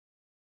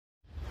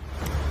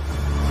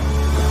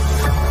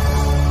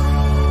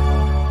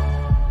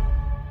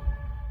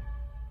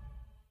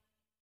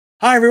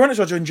Hi everyone, it's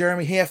Roger and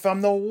Jeremy here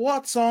from the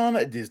What's on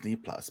Disney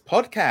Plus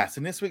podcast.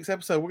 In this week's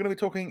episode, we're going to be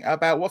talking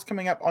about what's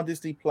coming up on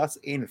Disney Plus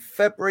in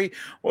February.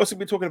 We're also going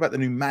to be talking about the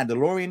new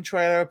Mandalorian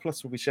trailer,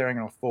 plus we'll be sharing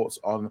our thoughts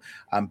on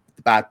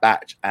The Bad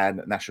Batch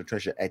and National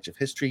Treasure Edge of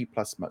History,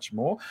 plus much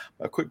more.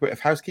 A quick bit of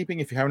housekeeping,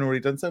 if you haven't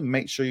already done so,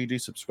 make sure you do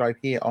subscribe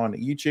here on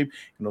YouTube.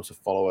 You can also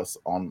follow us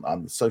on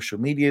the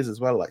social medias as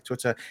well, like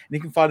Twitter. And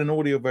you can find an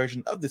audio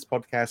version of this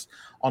podcast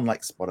on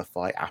like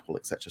Spotify, Apple,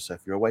 etc. So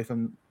if you're away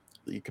from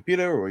your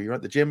computer or you're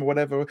at the gym or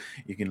whatever,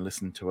 you can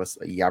listen to us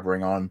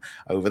yabbering on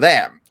over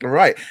there. All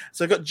right,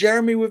 so I've got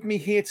Jeremy with me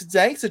here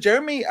today. So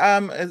Jeremy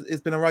has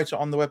been a writer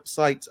on the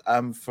website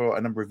for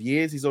a number of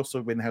years. He's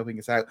also been helping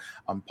us out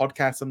on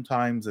podcasts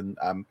sometimes and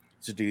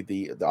to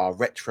do our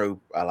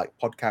retro like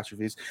podcast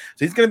reviews.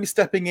 So he's going to be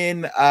stepping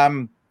in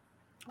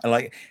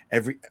like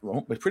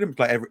pretty much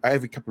like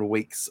every couple of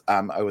weeks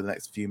over the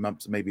next few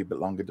months, maybe a bit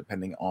longer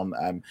depending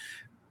on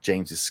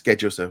James's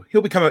schedule. So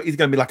he's going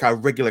to be like our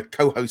regular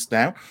co-host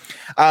now.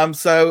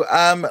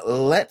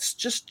 Let's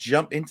just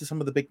jump into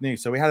some of the big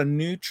news. So we had a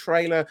new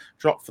trailer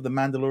drop for The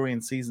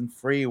Mandalorian season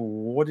 3.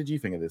 What did you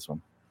think of this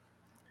one?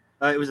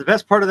 It was the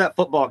best part of that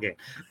football game.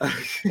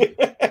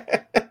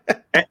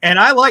 And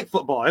I like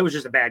football. It was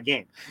just a bad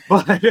game.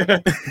 But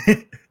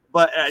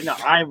no,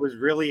 I was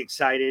really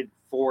excited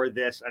for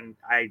this. And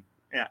I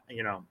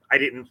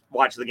didn't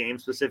watch the game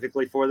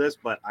specifically for this,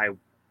 but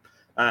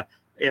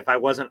if I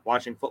wasn't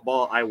watching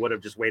football, I would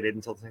have just waited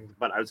until things.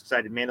 But I was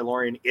excited.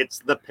 Mandalorian, it's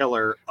the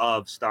pillar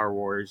of Star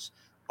Wars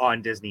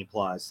on Disney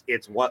Plus.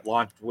 It's what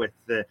launched with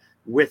the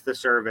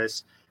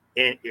service.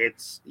 And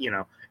it's,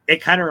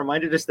 it kind of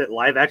reminded us that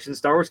live action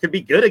Star Wars could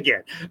be good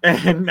again.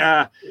 And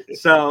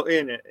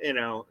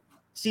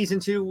season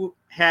 2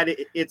 had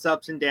its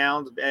ups and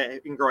downs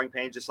in growing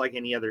pains, just like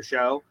any other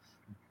show.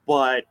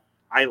 But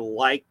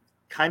I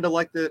kind of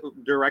like the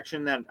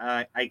direction that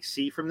I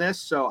see from this.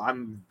 So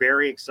I'm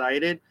very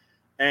excited.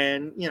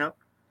 And,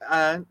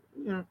 I'm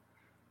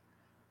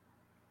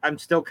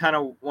still kind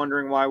of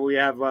wondering why we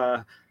have,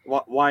 Baby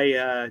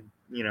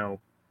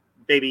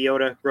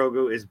Yoda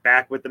Grogu is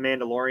back with the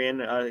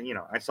Mandalorian.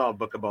 I saw a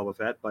Book of Boba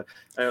Fett, but,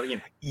 I'm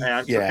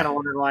still kind of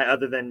wondering why,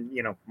 other than,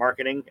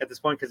 marketing at this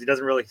point, because he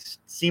doesn't really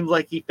seem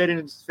like he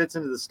fits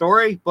into the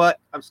story, but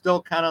I'm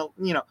still kind of,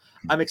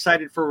 I'm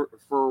excited for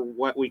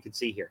what we could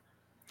see here.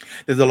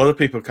 There's a lot of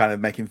people kind of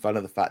making fun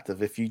of the fact that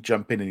if you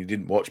jump in and you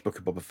didn't watch Book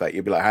of Boba Fett,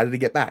 you'll be like, how did he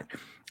get back?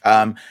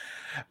 I'll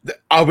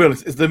be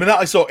honest, the minute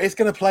I saw it's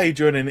going to play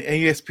during an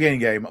ESPN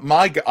game,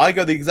 I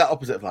go the exact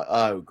opposite, like,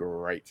 oh,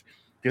 great.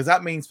 Because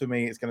that means for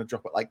me, it's going to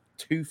drop at like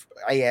 2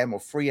 a.m. or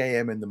 3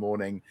 a.m. in the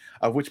morning,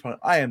 at which point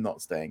I am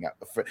not staying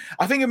up.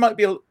 I think it might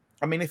be,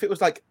 if it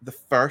was like the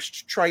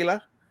first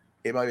trailer,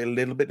 it might be a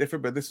little bit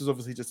different, but this is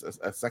obviously just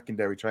a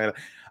secondary trailer.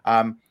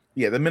 The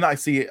minute I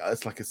see it,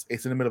 it's like it's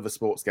in the middle of a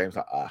sports game. It's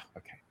like,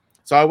 okay.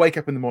 So I wake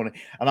up in the morning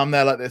and I'm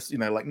there like this,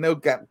 like no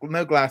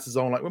glasses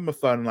on, like with my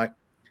phone, and like,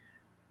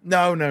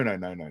 no.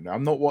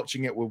 I'm not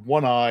watching it with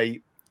one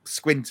eye,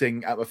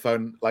 squinting at my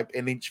phone, like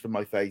an inch from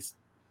my face,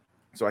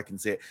 so I can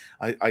see it.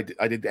 I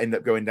did end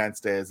up going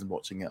downstairs and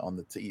watching it on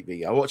the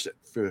TV. I watched it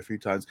through a few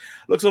times.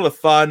 Looks a lot of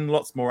fun,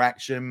 lots more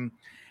action,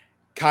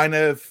 kind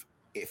of.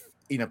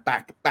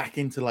 Back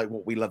into like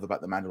what we love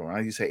about The Mandalorian.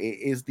 As you say, it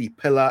is the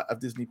pillar of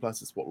Disney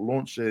Plus. It's what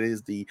launched it. It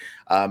is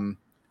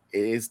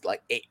it is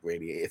like it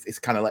really is. It's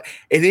kind of like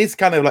it is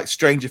kind of like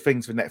Stranger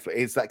Things for Netflix.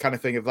 It's that kind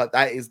of thing of like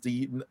that is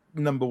the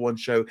number one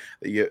show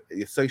that you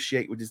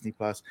associate with Disney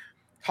Plus.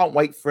 Can't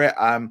wait for it.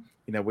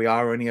 We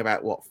are only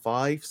about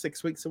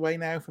 5-6 weeks away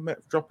now from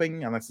it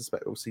dropping, and I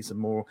suspect we'll see some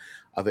more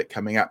of it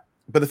coming up.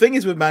 But the thing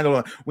is with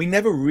Mandalorian, we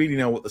never really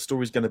know what the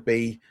story's going to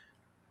be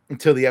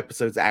until the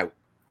episode's out.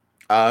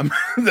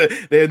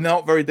 They're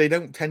not very. They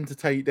don't tend to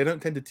tell you. They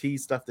don't tend to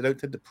tease stuff. They don't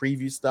tend to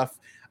preview stuff.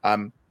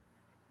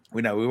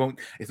 We won't.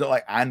 It's not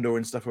like Andor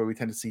and stuff where we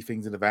tend to see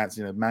things in advance.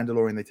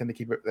 Mandalorian, they tend to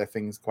keep their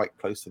things quite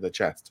close to their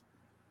chest.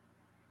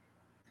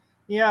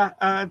 Yeah,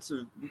 it's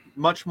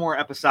much more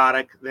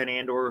episodic than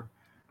Andor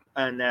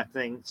and that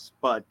things,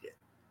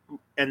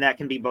 and that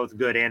can be both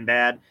good and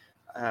bad.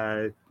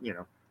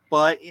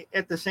 But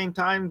at the same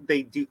time,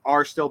 they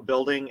are still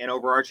building an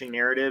overarching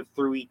narrative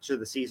through each of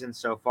the seasons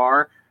so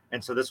far.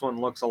 And so this one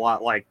looks a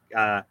lot like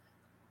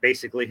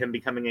basically him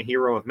becoming a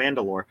hero of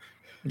Mandalore.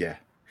 Yeah.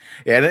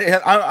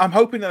 Yeah, I'm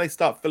hoping that they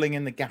start filling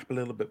in the gap a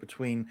little bit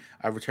between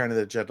Return of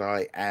the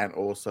Jedi and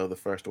also the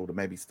First Order,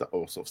 maybe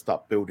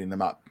start building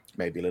them up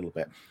maybe a little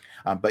bit.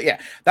 But yeah,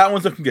 that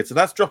one's looking good. So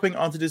that's dropping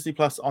onto Disney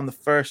Plus on the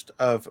 1st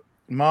of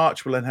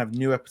March. We'll then have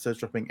new episodes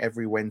dropping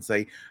every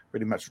Wednesday,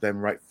 pretty much then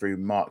right through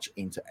March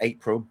into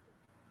April.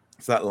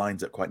 So that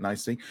lines up quite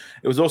nicely.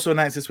 It was also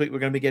announced this week we're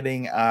going to be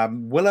getting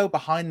Willow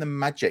Behind the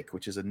Magic,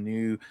 which is a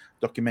new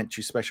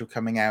documentary special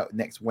coming out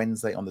next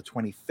Wednesday on the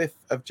 25th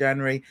of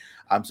January.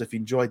 So if you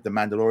enjoyed The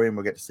Mandalorian,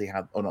 we'll get to see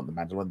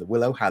the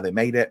Willow, how they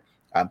made it.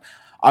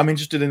 I'm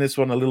interested in this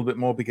one a little bit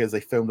more because they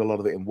filmed a lot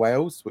of it in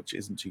Wales, which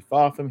isn't too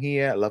far from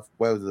here. I love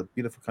Wales. It's a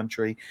beautiful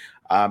country.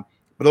 But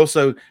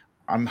also,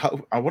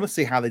 I want to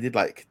see how they did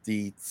like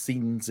the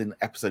scenes in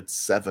episode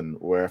 7,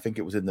 where I think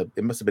it was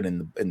it must have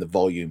been in the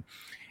volume,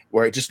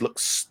 where it just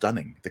looks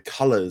stunning. The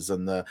colors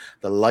and the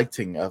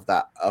lighting of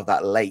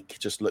that lake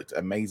just looked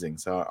amazing.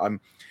 So I'm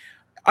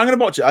going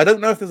to watch it. I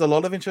don't know if there's a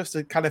lot of interest.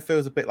 It kind of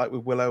feels a bit like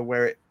with Willow,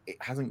 where it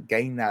hasn't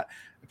gained that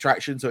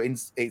attraction. So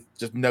it's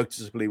just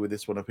noticeably with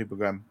this one of people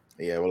going,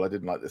 yeah, well, I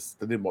didn't like this.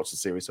 I didn't watch the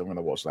series, so I'm going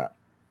to watch that.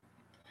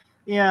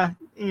 Yeah,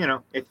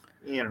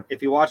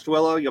 if you watched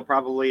Willow, you'll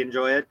probably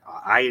enjoy it.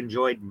 I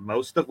enjoyed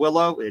most of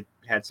Willow. It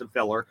had some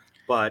filler,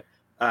 but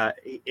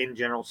in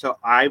general, so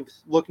I'm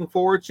looking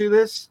forward to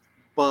this.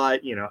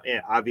 But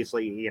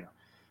obviously,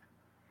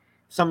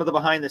 some of the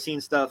behind the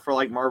scenes stuff for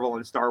like Marvel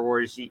and Star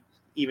Wars,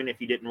 even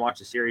if you didn't watch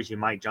the series, you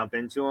might jump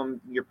into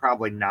them. You're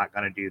probably not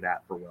going to do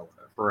that for Willow,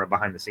 for a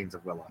behind the scenes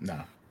of Willow.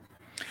 No.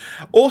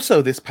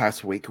 Also, this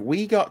past week,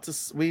 we had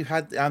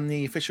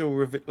the official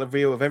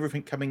reveal of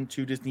everything coming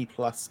to Disney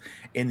Plus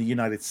in the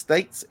United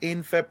States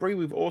in February.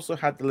 We've also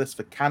had the list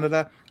for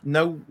Canada,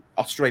 no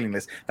Australian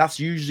list. That's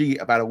usually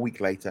about a week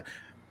later.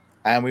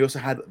 And we also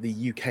had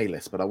the UK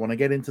list, but I want to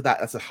get into that.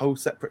 That's a whole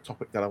separate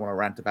topic that I want to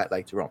rant about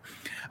later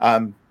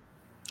on.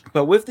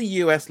 But with the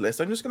US list,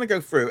 I'm just going to go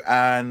through,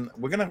 and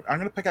I'm going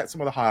to pick out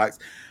some of the highlights.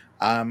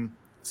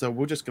 So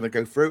we're just going to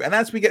go through, and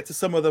as we get to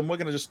some of them, we're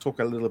going to just talk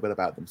a little bit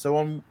about them. So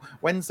on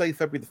Wednesday,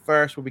 February the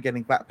 1st, we'll be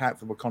getting Black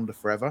Panther: Wakanda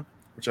Forever,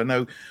 which I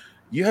know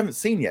you haven't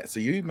seen yet. So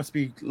you must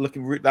be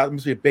that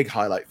must be a big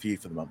highlight for you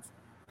for the month.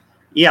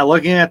 Yeah,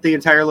 looking at the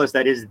entire list,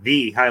 that is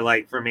the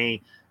highlight for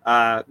me.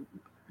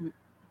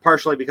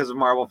 Partially because of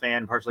Marvel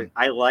fan, partially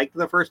I liked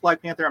the first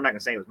Black Panther. I'm not going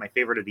to say it was my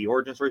favorite of the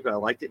origin stories, but I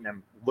liked it, and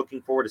I'm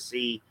looking forward to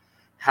see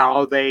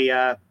how they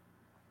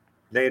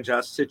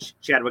adjust to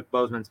Chadwick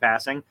Boseman's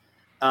passing.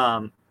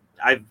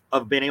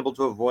 I've been able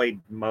to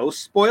avoid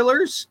most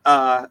spoilers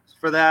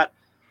for that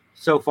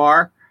so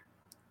far.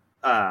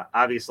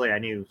 Obviously, I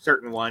knew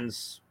certain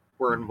ones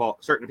were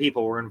involved, certain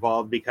people were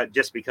involved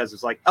because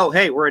it's like, oh,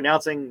 hey, we're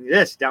announcing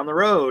this down the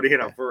road,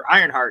 for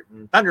Ironheart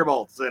and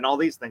Thunderbolts and all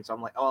these things. So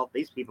I'm like, oh,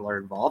 these people are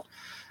involved.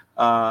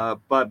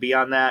 But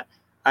beyond that,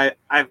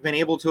 I've been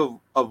able to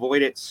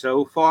avoid it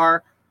so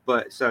far.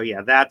 But so,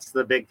 yeah, that's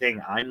the big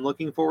thing I'm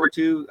looking forward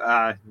to,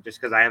 just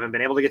because I haven't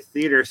been able to get to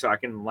theater, so I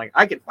can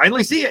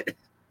finally see it.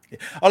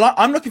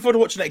 I'm looking forward to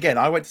watching it again.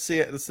 I went to see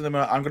it at the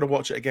cinema. I'm going to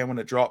watch it again when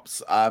it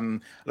drops.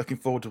 Looking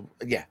forward to,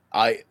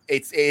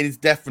 it is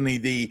definitely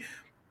the,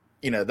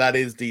 that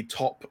is the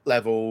top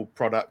level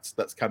product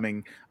that's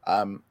coming.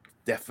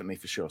 Definitely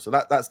for sure. So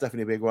that's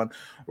definitely a big one.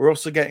 We're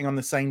also getting on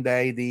the same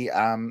day the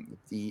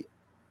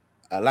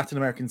Latin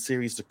American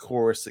series, The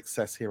Chorus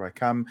Success, Here I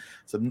Come.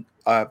 So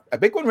a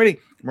big one, really.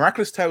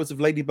 Miraculous Tales of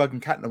Ladybug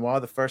and Cat Noir,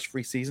 the first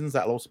 3 seasons.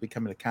 That'll also be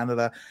coming to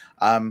Canada.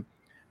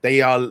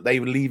 They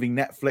were leaving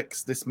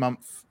Netflix this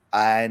month,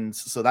 and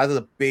so that is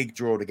a big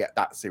draw to get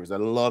that series. A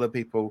lot of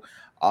people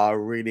are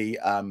really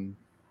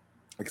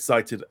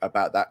excited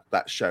about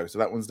that show. So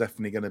that one's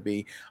definitely going to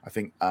be, I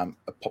think, a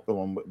popular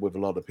one with a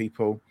lot of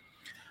people.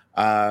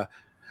 We're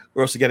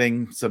also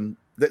getting some.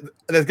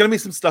 There's going to be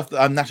some stuff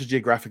that National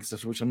Geographic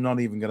stuff, which I'm not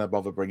even going to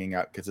bother bringing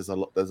up because there's a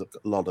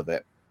lot of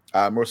it.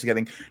 We're also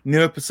getting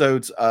new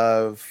episodes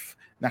of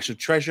National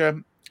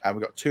Treasure, and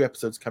we've got 2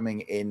 episodes coming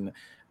in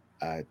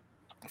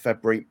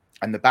February,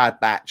 and the Bad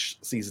Batch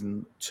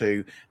season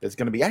 2. There's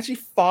going to be actually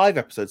 5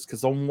 episodes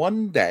because on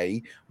one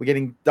day we're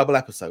getting double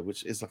episode,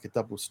 which is like a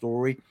double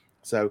story.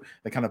 So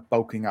they're kind of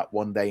bulking up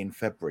one day in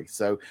February.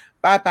 So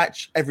Bad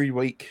Batch every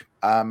week.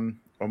 And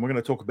we're going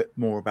to talk a bit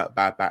more about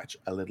Bad Batch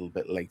a little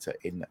bit later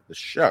in the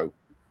show.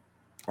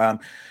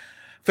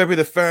 February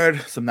the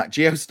 3rd, some Nat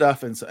Geo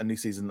stuff and a new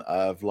season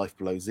of Life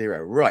Below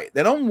Zero. Right.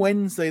 Then on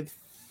Wednesday,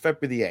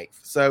 February the 8th.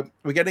 So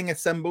we're getting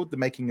Assembled, the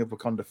making of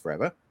Wakanda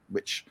Forever,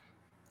 which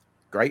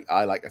great.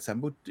 I like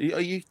Assembled.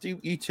 You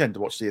tend to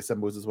watch the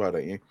Assembles as well,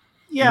 don't you?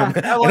 Yeah,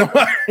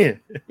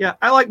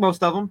 I like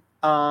most of them.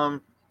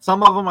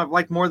 Some of them I've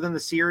liked more than the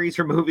series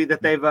or movie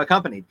that they've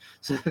accompanied.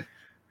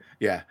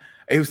 Yeah,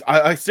 it was.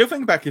 I still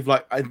think back of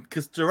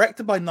because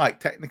directed by Nike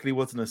technically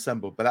wasn't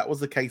Assembled, but that was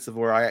the case of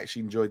where I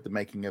actually enjoyed the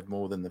making of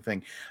more than the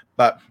thing.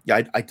 But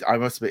yeah, I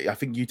must admit, I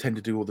think you tend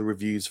to do all the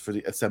reviews for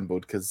the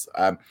Assembled because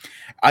they're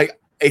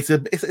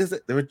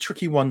a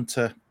tricky one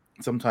to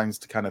sometimes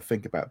to kind of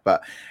think about,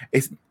 but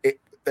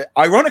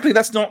ironically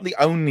that's not the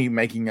only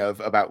making of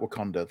about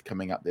Wakanda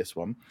coming up this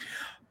one,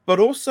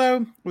 but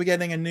also we're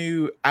getting a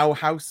new Owl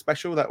House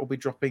special that will be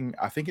dropping.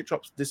 I think it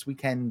drops this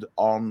weekend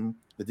on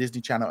the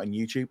Disney Channel and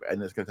YouTube,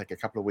 and it's going to take a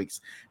couple of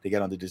weeks to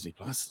get onto Disney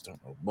Plus. I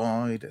don't know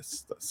why.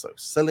 That's so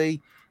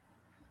silly.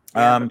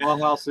 Owl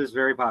House is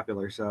very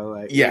popular,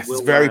 so yes,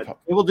 it's very popular.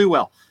 It will do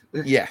well.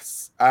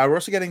 Yes, we're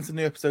also getting some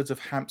new episodes of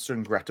Hamster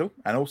and Gretel,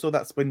 and also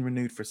that's been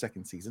renewed for a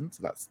 2nd season,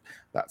 so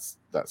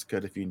that's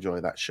good if you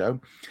enjoy that show.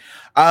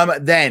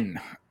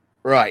 Then,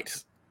 right,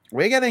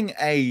 we're getting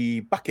a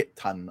bucket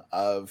ton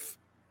of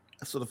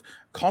sort of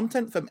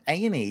content from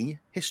A&E,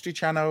 History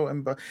Channel,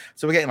 and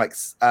so we're getting like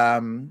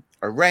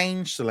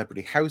Arranged,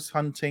 Celebrity House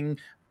Hunting,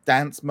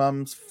 Dance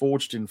Mums,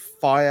 Forged in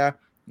Fire.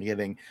 We're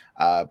getting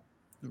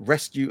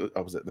Rescue,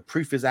 or was it The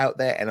Proof Is Out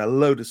There, and a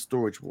load of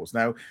Storage Wars.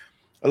 Now,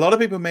 a lot of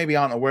people maybe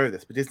aren't aware of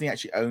this, but Disney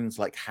actually owns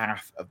like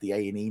half of the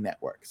A&E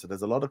network. So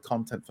there's a lot of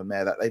content from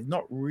there that they've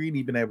not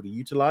really been able to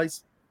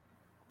utilize.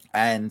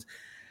 And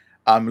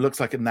looks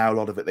like now a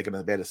lot of it they're going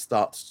to be able to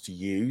start to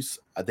use.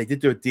 They did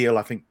do a deal,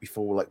 I think,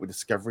 before like with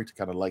Discovery to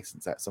kind of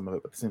license out some of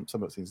it, but some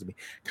of it seems to be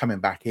coming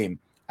back in.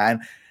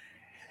 And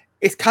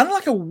it's kind of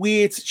like a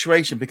weird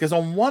situation because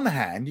on one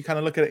hand, you kind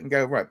of look at it and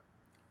go, right,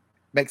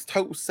 makes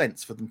total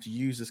sense for them to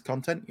use this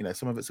content. You know,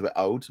 some of it's a bit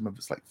old, some of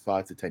it's like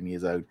 5 to 10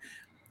 years old.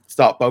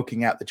 Start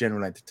bulking out the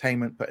general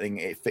entertainment, putting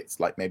it fits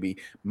like maybe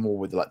more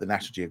with like the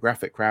National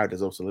Geographic crowd.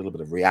 There's also a little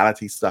bit of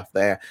reality stuff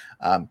there.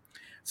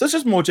 So it's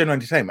just more general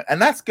entertainment,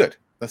 and that's good.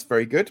 That's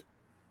very good.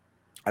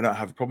 I don't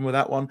have a problem with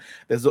that one.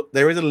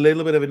 There is a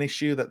little bit of an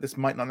issue that this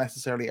might not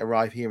necessarily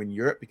arrive here in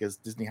Europe because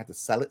Disney had to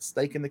sell its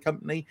stake in the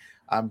company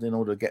in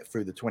order to get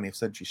through the 20th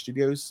Century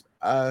Studios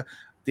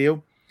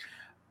deal.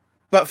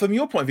 But from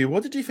your point of view,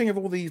 what did you think of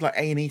all these like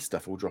A&E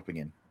stuff all dropping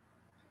in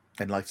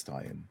and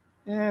Lifestyle?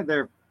 Yeah,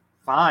 they're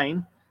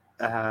fine.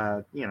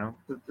 You know,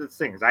 the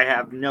thing is, I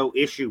have no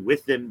issue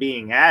with them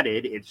being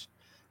added. It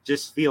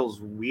just feels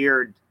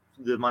weird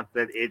the month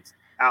that it's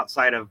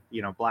outside of,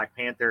 you know, Black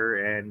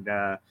Panther and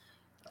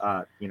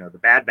you know, the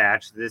Bad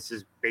Batch. This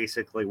is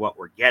basically what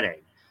we're getting.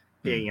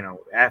 You know,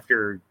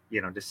 after,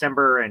 you know,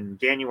 December and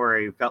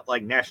January felt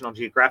like National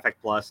Geographic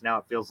Plus. Now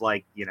it feels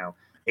like, you know,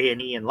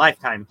 A&E and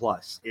Lifetime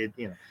Plus. It,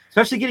 you know,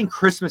 especially getting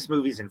Christmas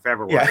movies in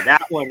February. Yeah.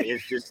 That one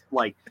is just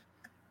like,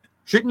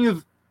 shouldn't you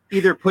have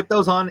either put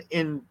those on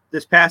in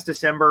this past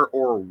December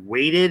or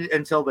waited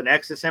until the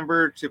next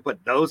December to put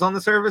those on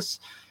the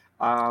service?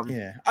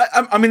 Yeah,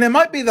 I mean, there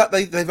might be that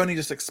they've only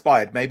just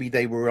expired. Maybe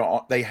they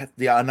had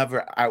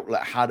another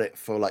outlet had it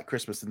for like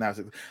Christmas and now.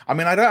 I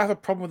mean, I don't have a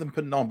problem with them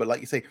putting it on, but like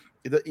you say,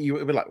 you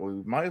would be like, well,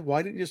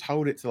 why didn't you just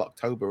hold it till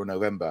October or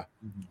November?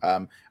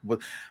 Well,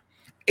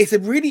 it's a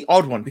really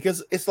odd one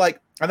because it's like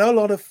I know a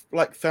lot of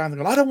like fans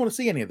go, I don't want to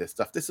see any of this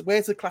stuff.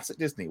 Where's the classic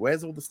Disney?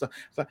 Where's all the stuff?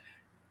 It's like,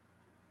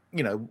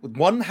 you know,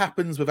 one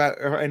happens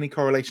without any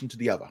correlation to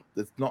the other.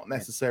 There's not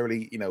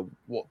necessarily, you know,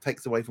 what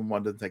takes away from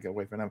one doesn't take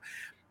away from another.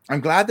 I'm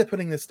glad they're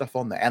putting this stuff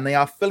on there, and they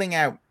are filling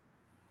out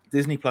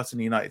Disney Plus in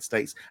the United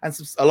States, and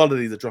a lot of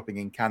these are dropping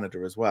in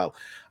Canada as well.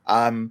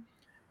 You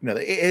know,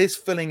 it is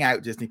filling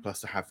out Disney Plus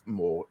to have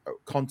more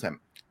content.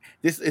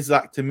 This is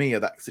like, to me,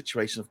 that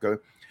situation of going,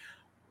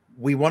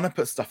 we want to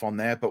put stuff on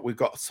there, but we've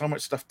got so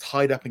much stuff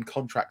tied up in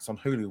contracts on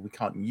Hulu, we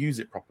can't use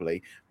it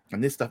properly,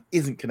 and this stuff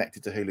isn't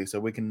connected to Hulu, so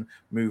we can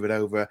move it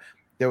over.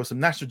 There were some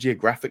National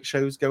Geographic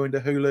shows going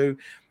to Hulu.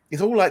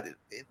 It's all like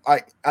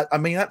I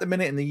mean, at the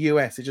minute in the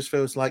US, it just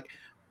feels like,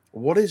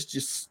 what is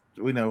just,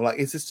 you know, like,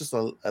 is this just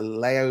a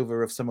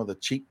layover of some of the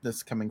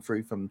cheapness coming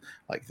through from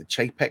like the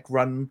Chapek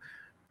run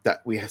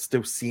that we are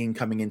still seeing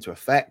coming into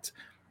effect?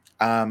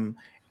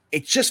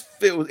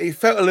 It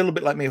felt a little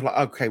bit like me, like,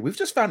 okay, we've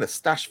just found a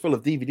stash full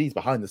of DVDs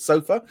behind the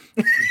sofa.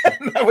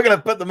 Now we're going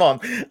to put them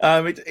on.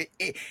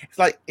 It's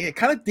like it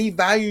kind of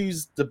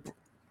devalues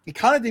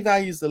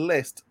the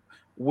list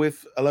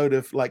with a load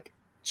of like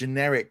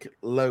generic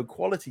low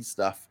quality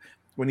stuff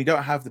when you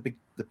don't have the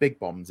big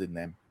bombs in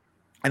them.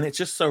 And it's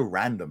just so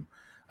random.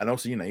 And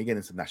also, you know, you're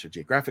getting some National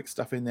Geographic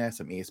stuff in there,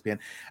 some ESPN.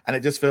 And it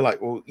just feels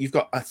like, well, you've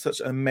got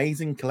such an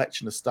amazing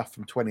collection of stuff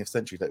from 20th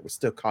century that we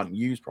still can't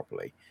use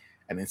properly.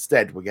 And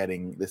instead, we're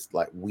getting this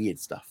like weird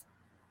stuff.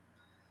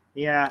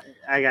 Yeah,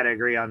 I got to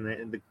agree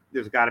on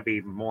there's got to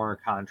be more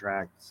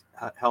contracts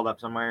held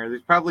up somewhere.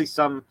 There's probably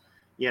some,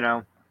 you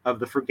know, of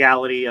the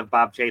frugality of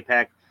Bob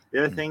Chapek.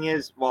 The other thing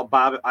is, while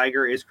Bob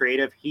Iger is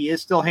creative, he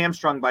is still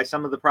hamstrung by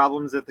some of the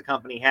problems that the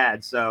company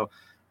had. So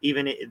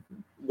even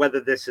whether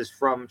this is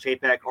from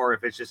Chapek or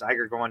if it's just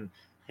Iger going,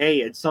 hey,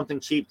 it's something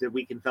cheap that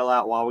we can fill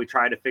out while we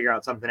try to figure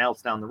out something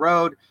else down the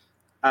road.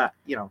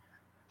 You know,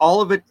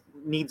 all of it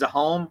needs a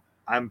home.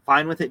 I'm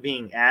fine with it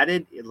being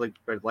added.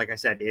 But like I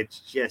said, it's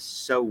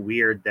just so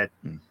weird that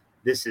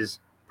this is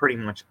pretty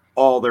much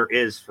all there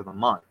is for the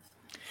month.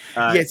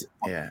 Yes,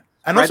 yeah.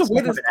 And also,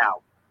 where does it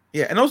out?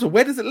 Yeah, and also,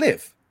 where does it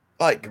live?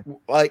 Like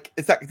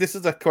it's like, this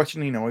is a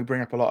question, you know, we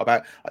bring up a lot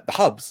about like, the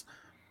hubs.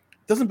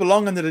 It doesn't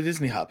belong under the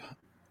Disney hub.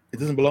 It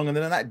doesn't belong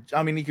under that.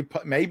 I mean, you could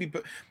put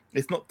but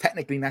it's not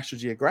technically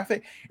National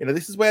Geographic. You know,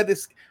 this is where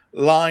this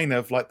line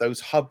of like those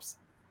hubs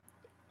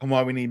and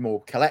why we need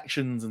more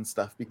collections and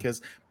stuff,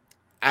 because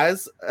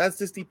as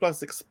Disney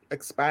Plus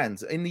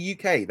expands in the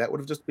UK, that would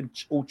have just been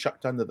all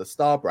chucked under the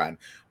Star brand,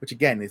 which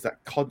again is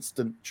that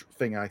constant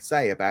thing I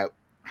say about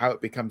how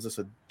it becomes just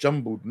a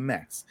jumbled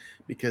mess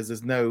because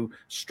there's no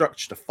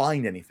structure to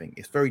find anything.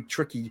 It's very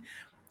tricky.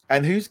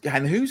 And who's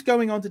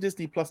going on to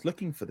Disney Plus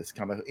looking for this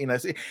kind of, you know,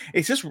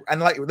 it's just,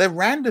 and like they're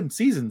random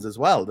seasons as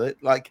well.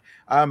 That like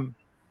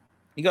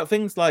you got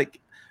things like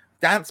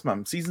Dance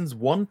Mom seasons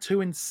 1,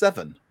 2, and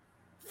 7,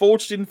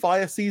 Forged in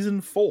Fire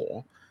season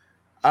 4.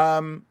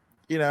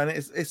 You know, and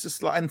it's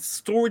just like, and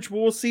Storage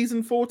Wars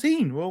season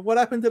 14. Well, what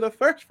happened to the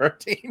first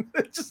 13?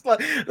 It's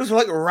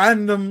like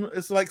random.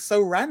 It's like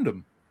so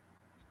random.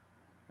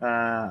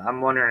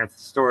 I'm wondering if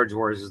Storage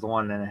Wars is the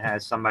one that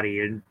has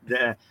somebody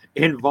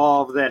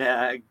involved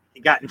that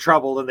got in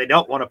trouble and they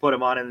don't want to put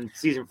him on, and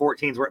season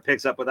 14 is where it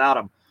picks up without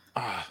him.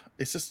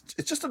 It's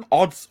just an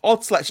odd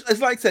selection. It's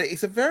like I said,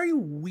 it's a very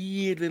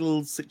weird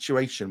little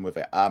situation with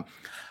it.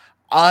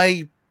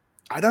 I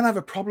don't have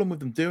a problem with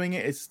them doing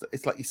it.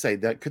 It's like you say,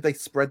 that could they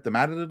spread them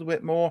out a little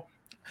bit more?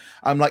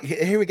 I'm like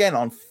here again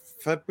on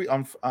February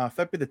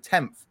the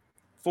 10th.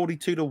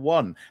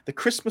 42-1. The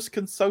Christmas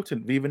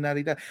Consultant, Viva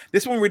Navidad.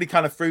 This one really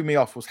kind of threw me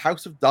off. Was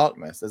House of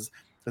Darkness. There's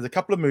a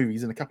couple of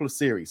movies and a couple of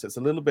series. So it's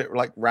a little bit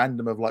like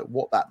random of like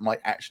what that might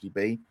actually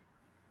be.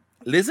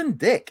 Liz and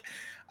Dick.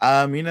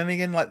 And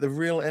again, like the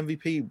real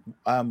MVP.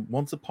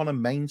 Once Upon a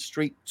Main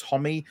Street.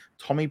 Tommy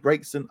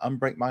Breaks and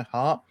Unbreak My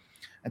Heart,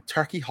 and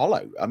Turkey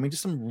Hollow. I mean,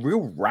 just some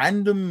real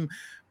random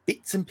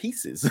bits and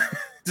pieces.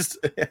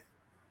 Just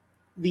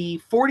the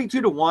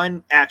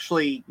 42-1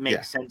 actually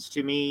makes sense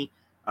to me.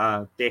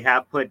 They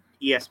have put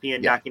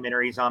ESPN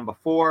documentaries on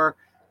before.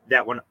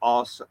 That one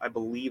also, I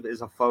believe,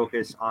 is a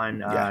focus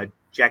on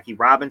Jackie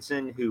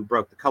Robinson, who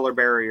broke the color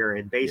barrier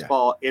in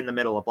baseball in the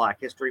middle of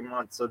Black History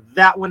Month. So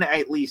that one, I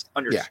at least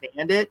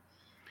understand it.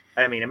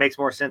 I mean, it makes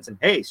more sense than,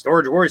 hey,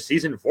 Storage Wars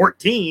season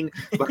 14.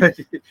 But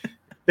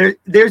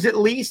there's at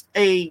least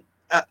a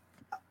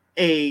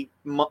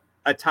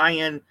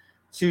tie-in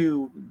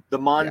to the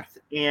month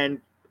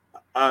and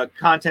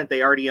content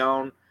they already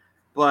own.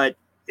 But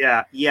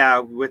yeah,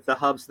 with the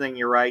hubs thing,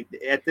 you're right.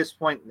 At this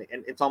point,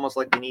 it's almost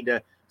like they need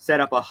to set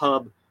up a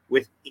hub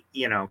with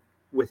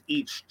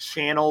each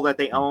channel that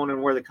they own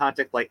and where the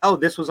content, like, oh,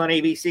 this was on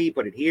ABC,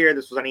 put it here.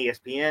 This was on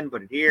ESPN,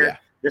 put it here. Yeah.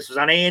 This was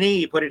on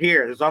A&E, put it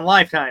here. This was on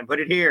Lifetime, put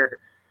it here.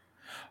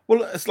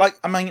 Well, it's like,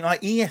 I mean,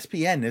 like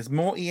ESPN, there's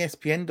more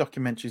ESPN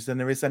documentaries than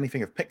there is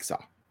anything of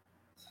Pixar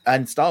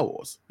and Star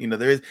Wars.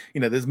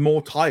 There's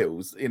more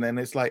titles, and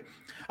it's like,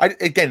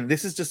 again,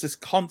 this is just this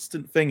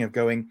constant thing of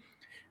going,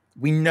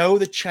 we know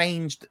the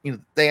change,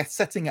 they are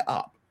setting it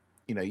up.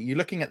 You're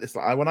looking at this,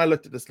 like when I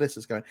looked at this list,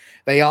 it's going,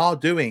 they are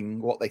doing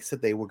what they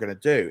said they were going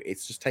to do.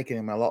 It's just taking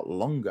them a lot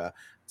longer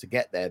to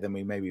get there than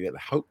we maybe had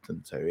hoped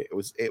them to.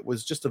 It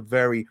was just a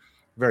very,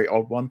 very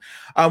odd one.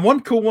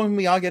 One cool one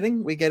we're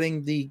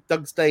getting the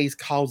Doug's Days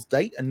Carl's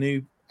Date, a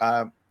new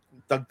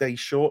Doug Days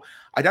short.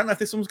 I don't know if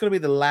this one's going to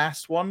be the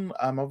last one.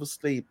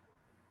 Obviously,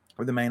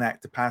 with the main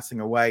actor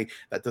passing away,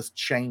 that does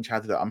change how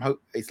to do it.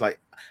 It's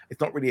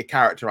not really a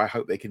character. I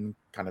hope they can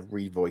kind of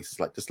revoice,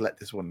 like just let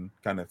this one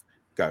kind of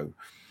go.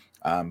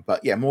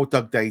 But yeah, more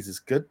Doug Days is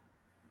good.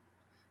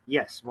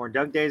 Yes, more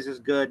Doug Days is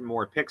good.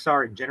 More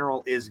Pixar in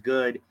general is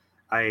good.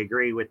 I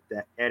agree with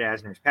the Ed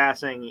Asner's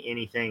passing.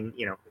 Anything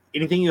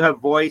you have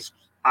voiced,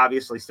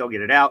 obviously still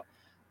get it out,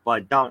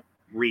 but don't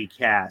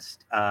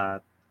recast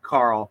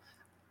Carl.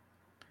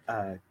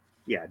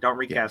 Don't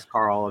recast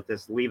Carl at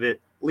this. Leave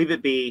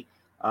it be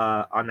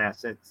on that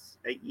sense.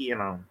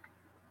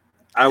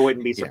 I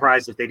wouldn't be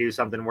surprised if they do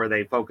something where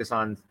they focus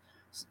on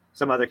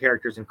some other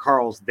characters and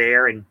Carl's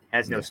there and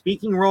has no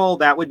speaking role.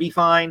 That would be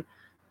fine,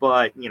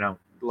 but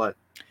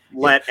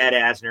let Ed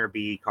Asner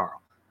be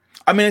Carl.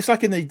 I mean, it's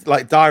like in the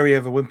Diary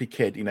of a Wimpy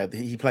Kid.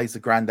 He plays the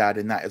granddad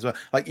in that as well.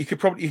 Like you could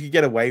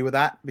get away with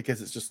that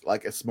because it's just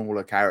like a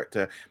smaller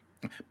character,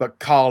 but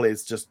Carl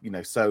is just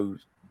so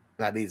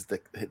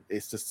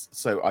it's just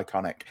so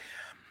iconic.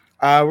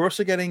 We're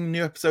also getting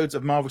new episodes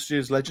of Marvel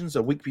Studios Legends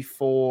a week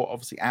before,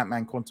 obviously,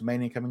 Ant-Man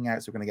Quantumania coming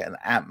out. So we're going to get an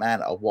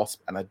Ant-Man, a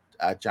Wasp, and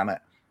a Janet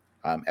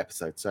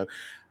episode. So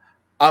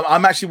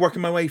I'm actually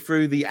working my way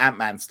through the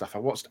Ant-Man stuff. I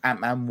watched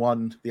Ant-Man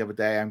 1 the other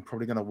day. I'm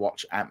probably going to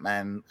watch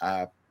Ant-Man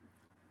and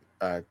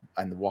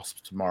the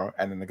Wasp tomorrow.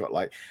 And then I got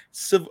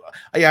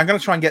I'm going to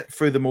try and get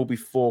through them all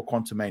before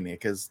Quantumania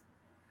because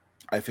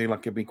I feel like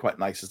it'd be quite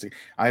nice.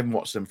 I haven't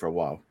watched them for a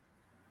while.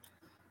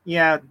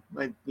 Yeah,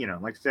 like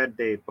I said,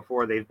 they've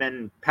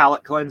been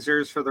palate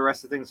cleansers for the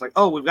rest of things. Like,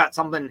 oh, we've got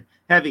something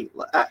heavy.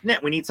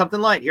 We need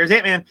something light. Here's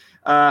Ant-Man.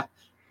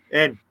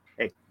 And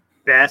hey,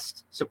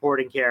 best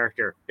supporting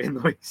character in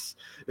the weeks.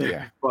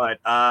 Yeah. But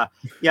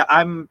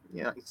I'm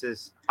it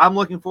says I'm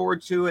looking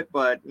forward to it.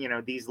 But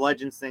these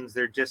Legends things,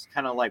 they're just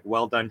kind of like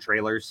well done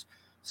trailers.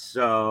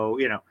 So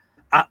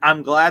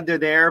I'm glad they're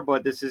there,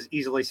 but this is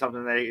easily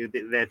something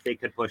that they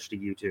could push to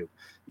YouTube.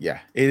 Yeah,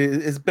 it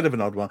is a bit of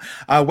an odd one.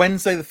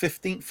 Wednesday, the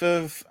 15th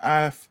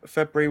of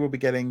February, we'll be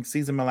getting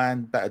Cesar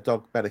Millan, Better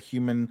Dog, Better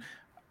Human.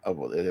 The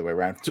other way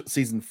around.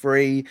 Season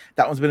 3.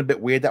 That one's been a bit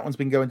weird. That one's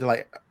been going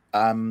to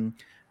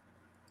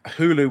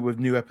Hulu with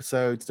new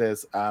episodes.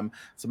 There's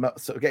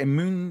so getting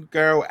Moon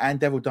Girl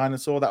and Devil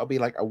Dinosaur. That'll be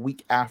like a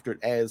week after it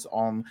airs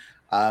on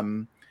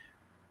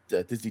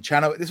Disney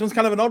Channel. This one's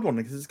kind of an odd one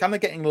because it's kind of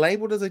getting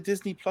labeled as a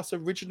Disney Plus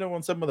original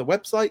on some of the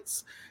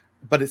websites,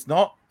 but it's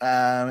not.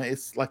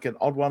 It's like an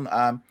odd one.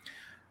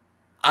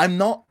 I'm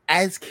not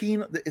as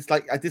keen. It's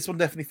like this one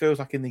definitely feels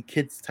like in the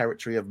kids'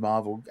 territory of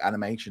Marvel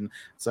animation,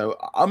 so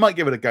I might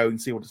give it a go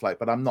and see what it's like.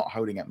 But I'm not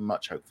holding out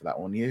much hope for that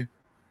one. You?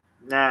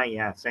 Nah,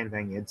 yeah, same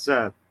thing. It's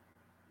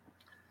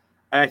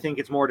I think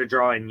it's more to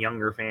draw in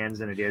younger fans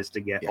than it is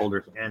to get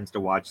older fans to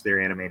watch their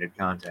animated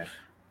content.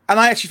 And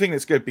I actually think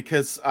it's good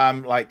because,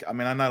 like, I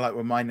mean, I know, like,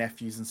 with my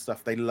nephews and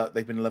stuff, they've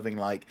been loving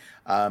like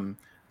the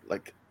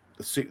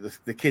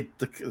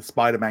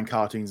Spider-Man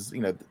cartoons.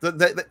 You know,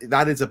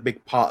 that is a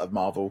big part of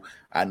Marvel,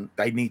 and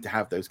they need to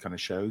have those kind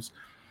of shows.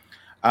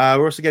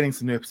 We're also getting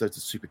some new episodes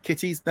of Super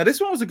Kitties. Now, this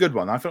one was a good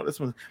one. I thought this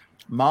was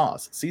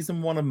Mars,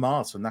 season 1 of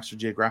Mars from National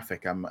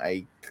Geographic.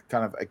 A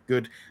kind of a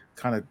good,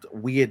 kind of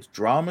weird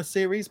drama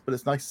series, but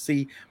it's nice to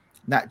see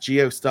Nat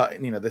Geo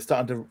starting. You know, they're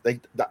starting to.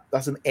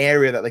 That's an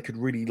area that they could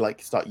really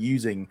like start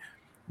using.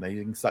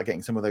 You can start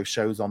getting some of those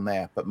shows on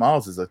there. But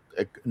Mars is a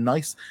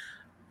nice,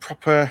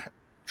 proper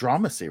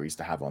drama series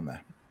to have on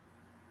there.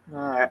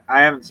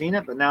 I haven't seen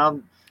it, but now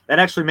that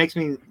actually makes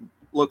me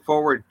look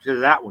forward to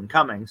that one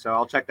coming. So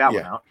I'll check that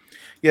one out.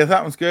 Yeah,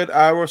 that one's good.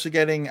 We're also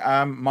getting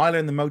Milo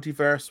in the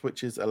Multiverse,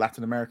 which is a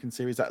Latin American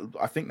series. That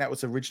I think that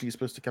was originally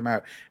supposed to come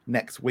out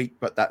next week,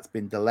 but that's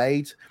been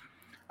delayed.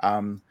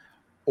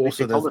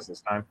 Also, told us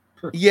this time.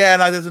 Yeah,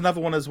 no, there's another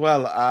one as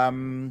well.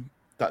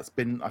 That's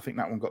been, I think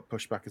that one got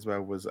pushed back as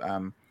well. Was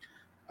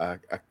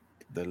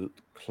the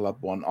club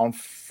one on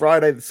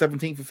Friday, the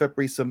 17th of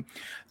February.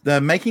 The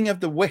Making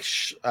of the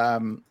Wish.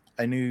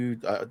 I knew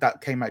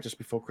that came out just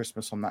before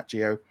Christmas on Nat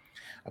Geo.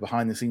 A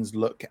behind the scenes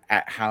look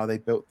at how they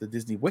built the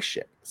Disney Wish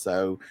ship.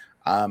 So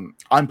I'm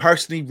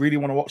personally really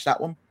want to watch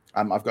that one.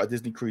 I've got a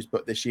Disney cruise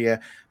booked this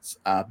year.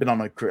 Been on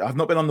a cruise. I've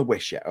not been on the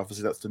Wish yet.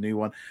 Obviously, that's the new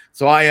one.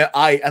 So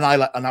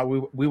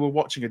we were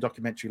watching a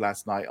documentary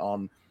last night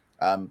on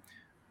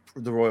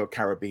the Royal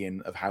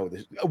Caribbean of how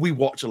we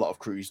watch a lot of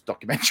cruise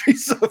documentaries.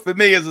 So for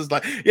me, it's just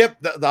like, yep,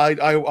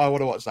 I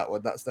want to watch that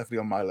one. That's definitely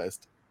on my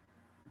list.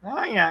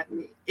 Oh yeah,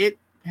 it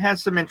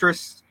has some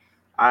interest.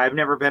 I've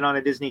never been on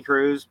a Disney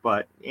cruise,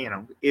 but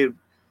I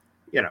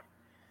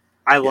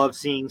love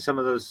seeing some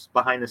of those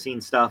behind the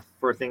scenes stuff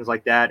for things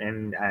like that,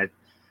 and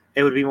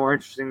it would be more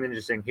interesting than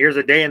just saying, here's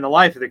a day in the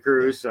life of the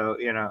cruise. So,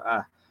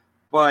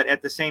 but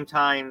at the same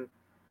time,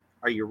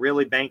 are you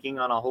really banking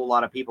on a whole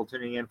lot of people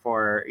tuning in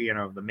for,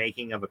 the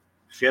making of a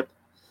ship?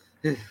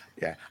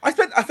 Yeah, I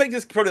think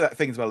there's probably that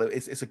thing as well.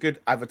 It's a good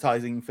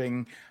advertising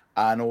thing.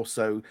 And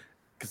also,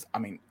 because, I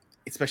mean,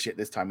 especially at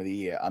this time of the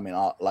year, I mean,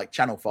 like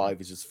Channel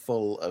 5 is just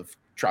full of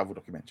travel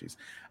documentaries,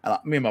 and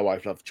me and my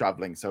wife love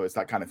traveling, so it's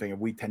that kind of thing, and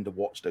we tend to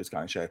watch those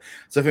kind of shows.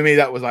 So for me,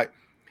 that was like,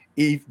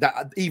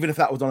 even if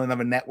that was on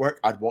another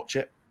network, I'd watch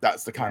it.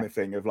 That's the kind of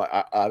thing of like,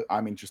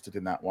 I'm interested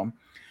in that one.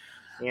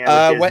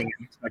 Yeah, I'm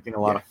expecting a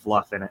lot of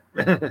fluff in it.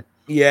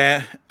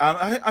 Yeah,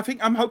 I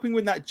think I'm hoping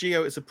with that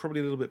Geo, it's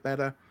probably a little bit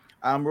better.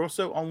 We're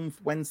also on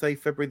Wednesday,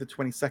 February the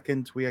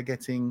 22nd. We are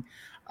getting,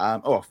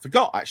 I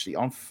forgot actually,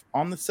 on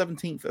the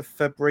 17th of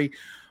February,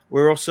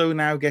 we're also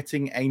now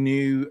getting a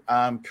new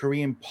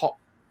Korean pop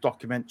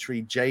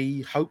documentary,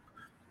 J-Hope,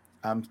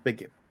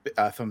 big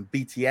from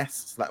BTS.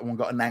 So that one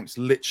got announced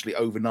literally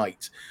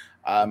overnight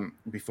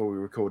before we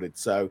recorded.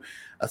 So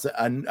that's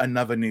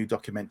another new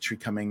documentary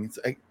coming.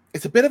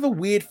 It's a bit of a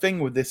weird thing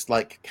with this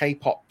like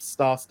K-pop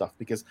star stuff,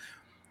 because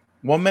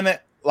one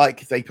minute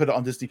like they put it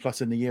on Disney Plus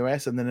in the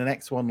US, and then the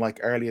next one, like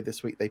earlier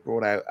this week, they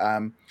brought out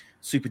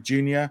Super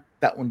Junior.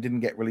 That one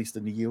didn't get released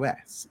in the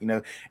US.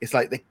 It's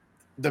like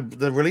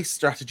the release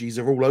strategies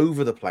are all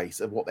over the place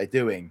of what they're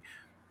doing.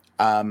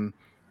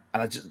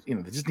 And I just,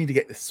 they just need to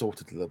get this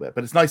sorted a little bit.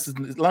 But it's nice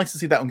to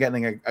see that one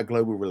getting a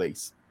global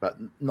release. But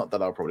not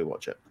that I'll probably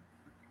watch it.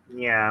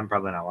 Yeah, I'm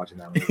probably not watching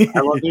that movie.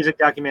 I love music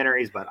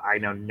documentaries, but I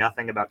know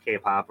nothing about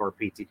K-pop or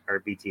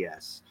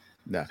BTS.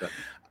 No. So.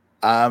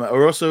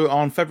 We're also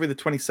on February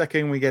the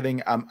 22nd. We're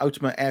getting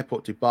Ultimate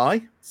Airport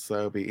Dubai, so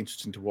it'll be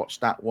interesting to watch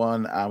that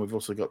one. We've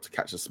also got To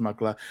Catch a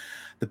Smuggler.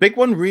 The big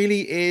one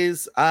really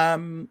is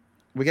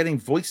we're getting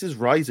Voices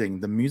Rising,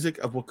 the music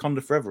of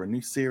Wakanda Forever, a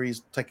new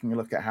series taking a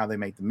look at how they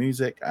made the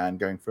music and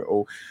going through it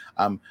all.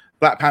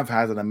 Black Panther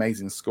has an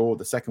amazing score.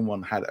 The second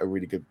one had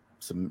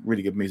some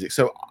really good music.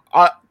 So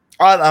I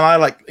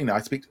like, I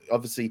speak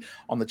obviously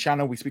on the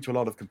channel. We speak to a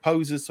lot of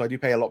composers, so I do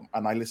pay a lot,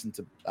 and I listen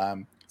to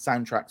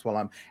soundtracks while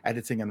I'm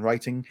editing and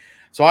writing.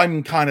 So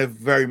I'm kind of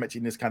very much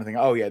in this kind of thing.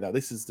 Oh yeah, no,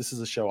 this is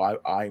a show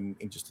I'm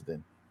interested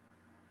in.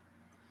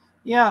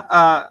 Yeah,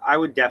 I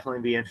would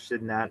definitely be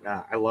interested in that.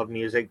 I love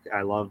music.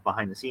 I love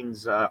behind the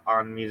scenes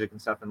on music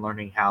and stuff, and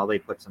learning how they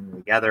put something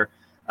together.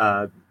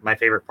 My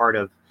favorite part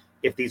of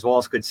If These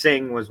Walls Could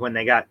Sing was when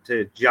they got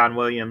to John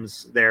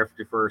Williams there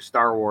for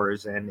Star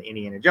Wars and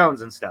Indiana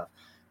Jones and stuff.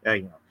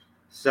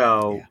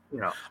 So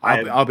yeah.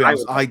 I'll be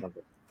honest.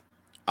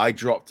 I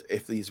dropped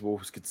If These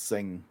Walls Could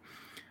Sing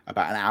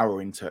about an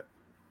hour into it.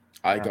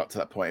 I got to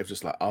that point of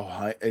just like,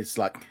 it's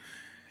like,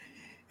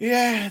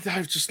 yeah,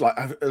 I've just like,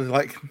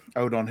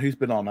 hold on, who's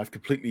been on? I've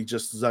completely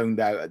just zoned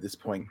out at this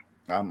point.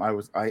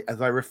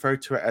 As I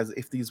referred to it as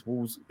If These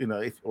Walls,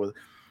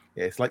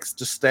 it's like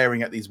just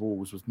staring at these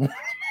walls was more.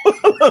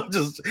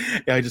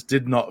 I just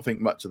did not think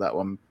much of that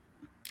one.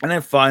 And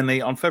then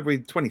finally, on February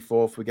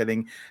 24th, we're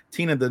getting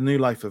Tina, The New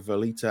Life of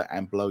Lolita,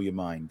 and Blow Your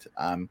Mind.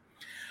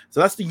 So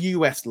that's the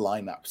US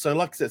lineup. So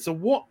like I said, so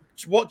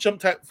what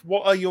jumped out?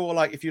 What are your,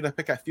 like, if you were to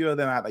pick a few of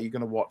them out that you're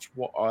going to watch,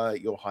 what are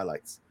your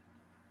highlights?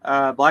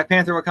 Black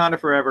Panther Wakanda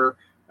Forever,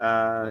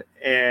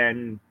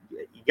 and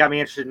you got me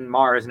interested in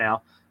Mars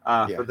now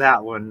Yeah. for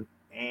that one,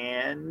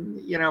 and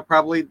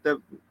probably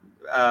the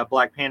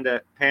Black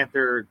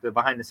Panther, the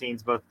behind the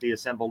scenes, both the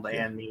assembled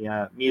and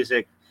the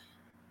music,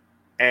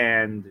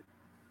 and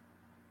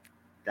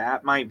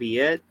that might be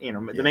it.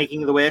 The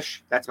making of the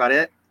Wish. That's about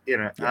it.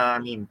 I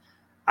mean,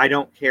 I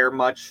don't care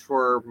much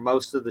for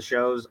most of the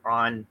shows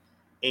on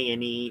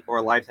A&E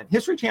or Lifetime.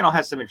 History Channel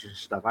has some interesting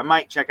stuff. I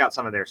might check out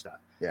some of their stuff.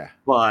 Yeah.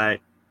 But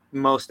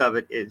most of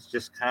it is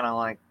just kind of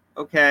like,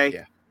 okay,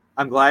 Yeah.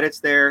 I'm glad it's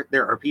there.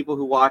 There are people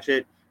who watch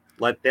it.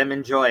 Let them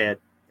enjoy it.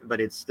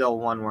 But it's still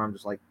one where I'm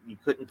just like, you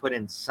couldn't put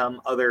in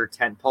some other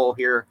tentpole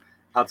here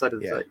outside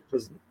of the,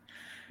 because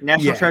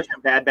National Treasure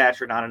and Bad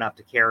Batch are not enough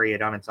to carry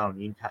it on its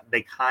own.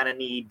 They kind of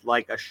need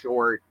like a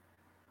short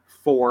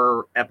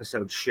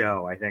 4-episode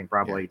show, I think,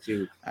 probably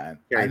to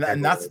carry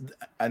and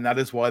that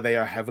is why they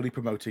are heavily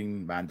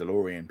promoting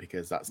Mandalorian,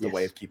 because that's the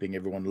way of keeping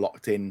everyone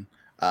locked in.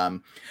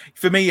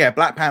 For me,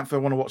 Black Panther, I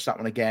want to watch that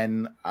one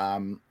again.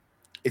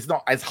 It's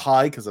not as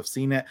high because I've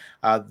seen it.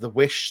 The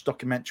Wish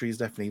documentary is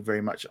definitely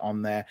very much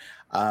on there.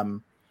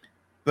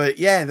 But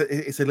yeah,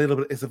 it's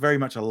a very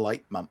much a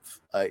light month.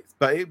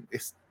 But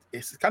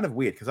it's kind of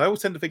weird because I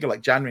always tend to figure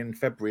like January and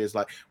February is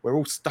like we're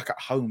all stuck at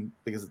home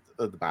because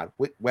of the bad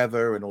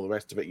weather and all the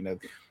rest of it.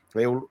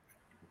 They all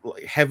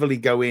heavily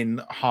go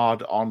in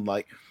hard on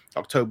like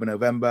October,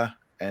 November,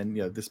 and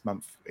this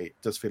month it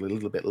does feel a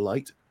little bit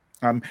light.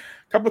 A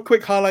couple of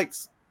quick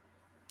highlights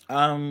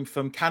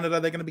from Canada.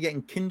 They're going to be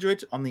getting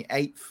Kindred on the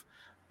 8th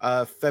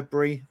of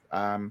February.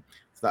 So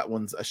that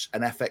one's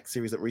an FX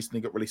series that recently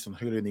got released on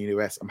Hulu in the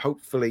US, and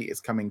hopefully it's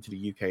coming to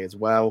the UK as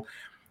well.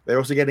 They're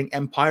also getting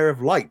Empire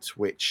of Light,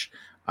 which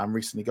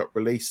recently got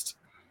released.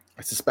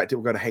 I suspect it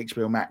will go to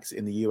HBO Max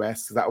in the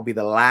US. So that will be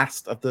the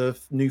last of the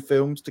new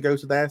films to go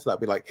to there. So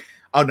that'll be like,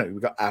 oh no,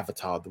 we've got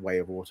Avatar, The Way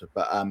of Water.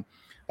 But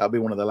that'll be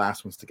one of the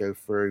last ones to go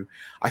through.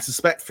 I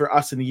suspect for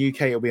us in the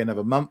UK, it'll be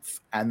another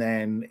month. And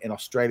then in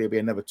Australia, it'll be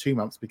another 2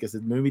 months because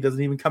the movie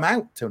doesn't even come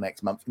out till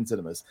next month in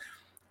cinemas.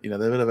 They're a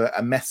bit of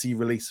a messy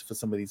release for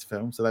some of these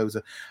films. So those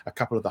are a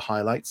couple of the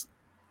highlights.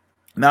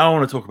 Now I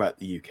want to talk about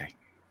the UK.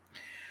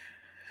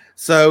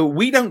 So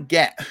we don't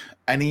get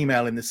an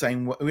email in the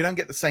same way. We don't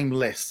get the same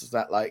lists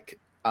that like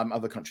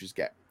other countries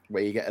get,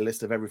 where you get a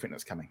list of everything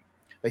that's coming.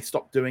 They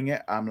stopped doing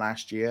it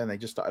last year, and they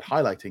just started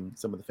highlighting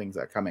some of the things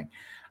that are coming.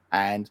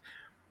 And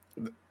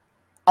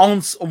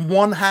on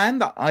one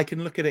hand, I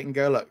can look at it and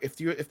go, look,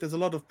 if there's a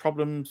lot of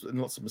problems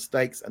and lots of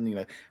mistakes,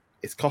 and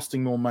it's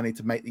costing more money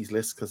to make these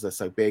lists because they're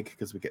so big,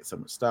 because we get so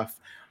much stuff.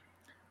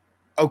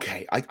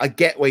 Okay, I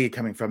get where you're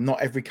coming from.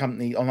 Not every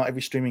company or not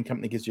every streaming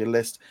company gives you a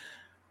list.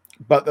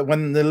 But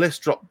when the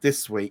list dropped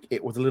this week,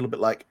 it was a little bit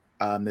like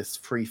there's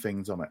 3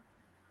 things on it.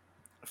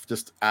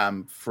 Just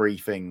 3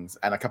 things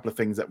and a couple of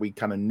things that we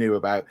kind of knew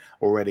about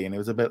already. And it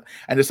was a bit,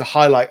 and just a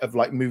highlight of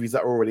like movies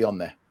that are already on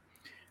there.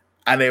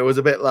 And it was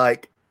a bit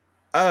like,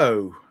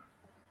 oh,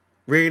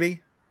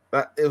 really?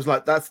 It was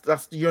like,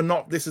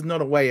 this is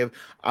not a way of,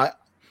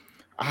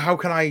 how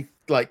can I,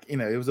 like,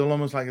 it was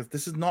almost like,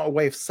 this is not a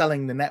way of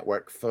selling the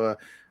network for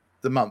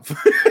the month.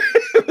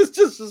 It was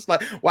just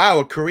like, wow,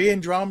 a Korean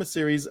drama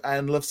series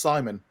and Love,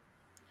 Simon.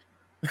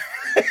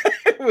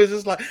 It was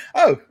just like,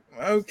 oh,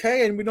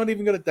 okay, and we're not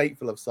even got a date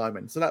for Love,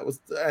 Simon. So that was,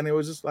 and it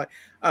was just like,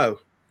 oh,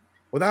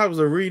 well, that was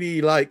a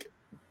really like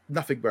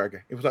nothing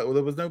burger. It was like, well,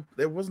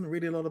 there wasn't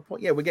really a lot of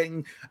point. Yeah, we're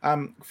getting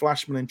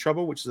Flashman in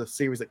Trouble, which is a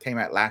series that came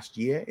out last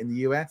year in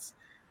the US.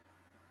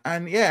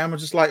 And yeah, I'm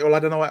just like, well, I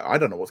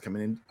don't know what's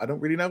coming in. I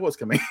don't really know what's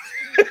coming.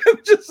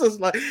 just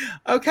like,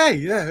 okay,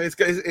 yeah,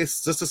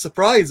 it's just a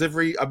surprise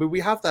we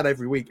have that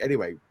every week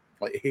anyway,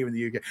 like here in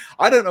the UK.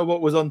 I don't know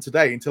what was on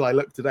today until I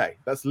look today.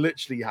 That's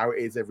literally how it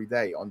is every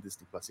day on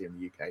Disney Plus here in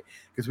the UK,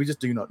 because we just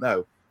do not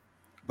know.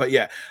 But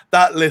yeah,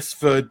 that list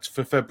for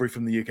February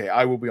from the UK,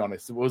 I will be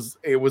honest, it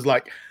was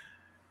like,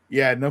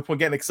 yeah, no point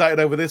getting excited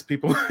over this,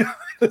 people.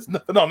 There's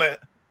nothing on it.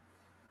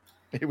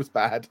 It was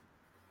bad.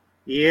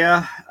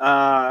 Yeah,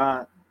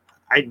 I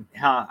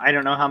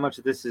don't know how much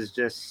of this is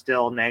just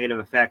still negative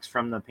effects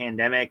from the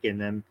pandemic and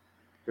them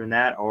doing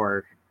that,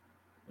 or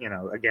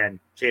again,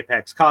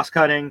 JPEG's cost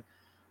cutting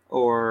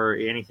or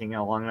anything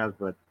along those.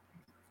 But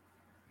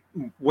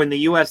when the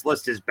US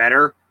list is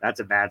better, that's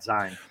a bad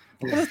sign.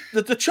 Well,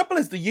 the trouble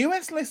is the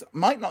US list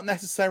might not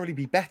necessarily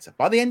be better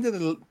by the end of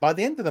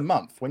the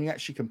month. When you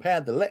actually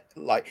compare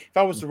like if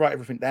I was to write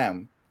everything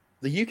down,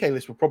 the UK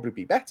list will probably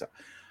be better,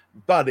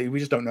 but we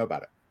just don't know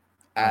about it.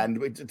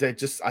 And they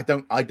just, I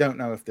don't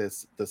know if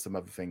there's some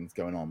other things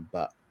going on,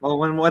 but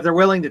when what they're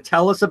willing to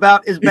tell us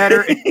about is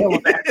better, it's still a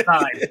bad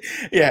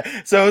sign.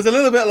 Yeah, so it was a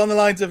little bit along the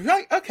lines of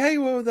right, okay,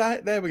 well,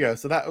 there we go.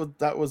 So that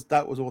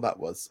was all that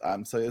was.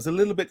 So it was a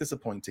little bit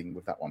disappointing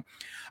with that one.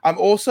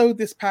 Also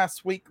this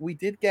past week we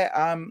did get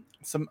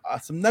some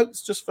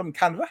notes just from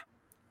Canada.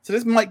 So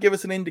this might give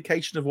us an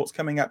indication of what's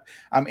coming up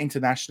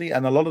internationally,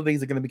 and a lot of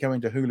these are going to be coming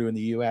to Hulu in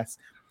the US.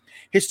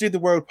 History of the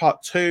World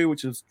Part 2,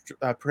 which is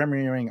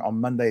premiering on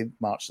Monday,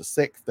 March the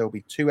 6th. There will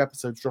be 2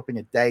 episodes dropping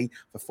a day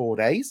for 4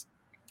 days.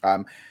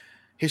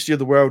 History of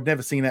the World,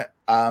 never seen it.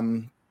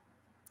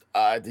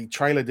 The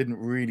trailer didn't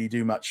really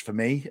do much for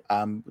me.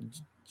 Have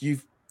you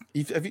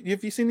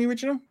seen the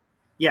original?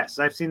 Yes,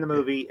 I've seen the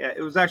movie.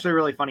 It was actually a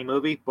really funny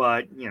movie,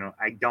 but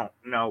I don't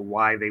know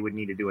why they would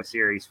need to do a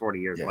series 40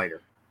 years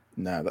later.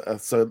 No,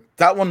 so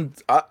that one,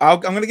 I'm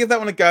going to give that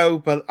one a go,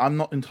 but I'm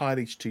not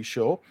entirely too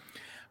sure.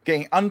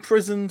 Getting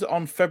Unprisoned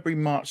on February,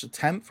 March the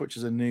 10th, which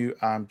is a new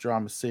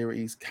drama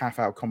series,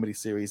 half-hour comedy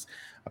series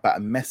about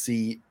a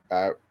messy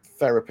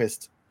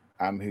therapist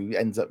who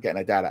ends up getting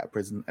her dad out of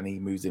prison and he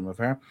moves in with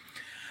her.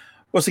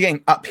 We're also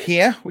getting Up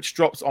Here, which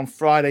drops on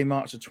Friday,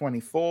 March the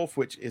 24th,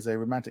 which is a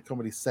romantic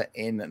comedy set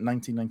in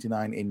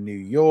 1999 in New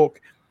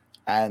York.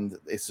 And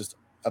it's just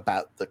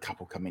about the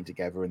couple coming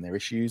together and their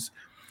issues.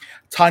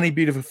 Tiny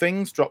Beautiful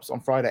Things drops on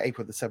Friday,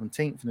 April the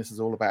 17th. And this is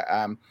all about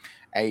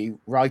a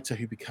writer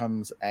who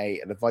becomes an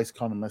advice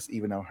columnist,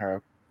 even though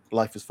her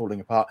life is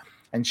falling apart.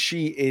 And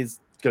she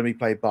is going to be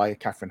played by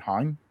Katherine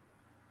Heim.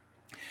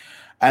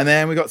 And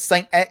then we got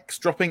Saint X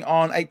dropping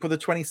on April the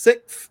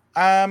 26th.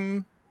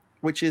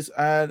 Which is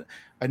a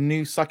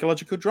new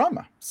psychological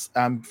drama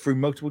through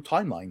multiple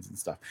timelines and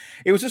stuff.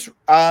 It was just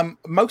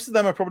most of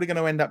them are probably going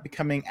to end up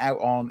becoming out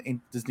on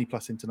Disney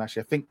Plus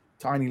internationally. I think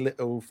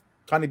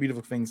Tiny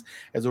Beautiful Things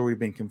has already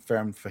been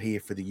confirmed for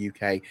here for the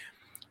UK,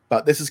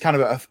 but this is kind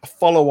of a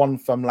follow-on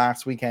from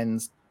last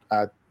weekend's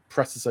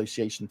press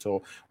association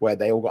tour where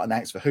they all got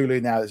announced for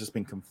Hulu. Now it's just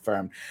been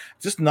confirmed.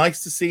 Just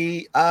nice to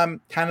see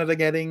Canada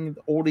getting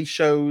all these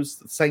shows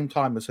at the same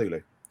time as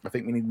Hulu. I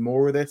think we need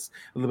more of this,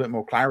 a little bit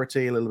more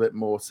clarity, a little bit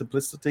more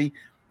simplicity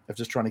of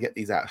just trying to get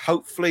these out.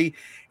 Hopefully,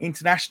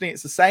 internationally,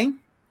 it's the same.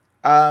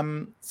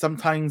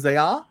 Sometimes they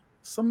are,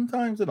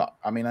 sometimes they're not.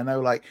 I mean, I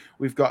know like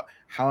we've got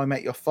How I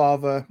Met Your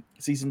Father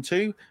season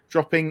 2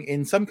 dropping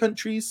in some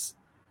countries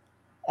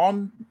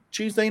on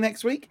Tuesday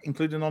next week,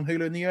 including on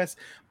Hulu in the US.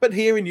 But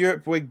here in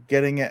Europe, we're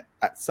getting it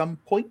at some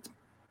point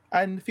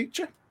in the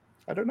future.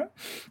 I don't know.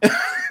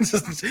 It's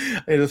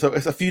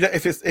a few.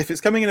 If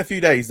it's coming in a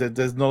few days,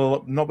 there's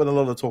not been a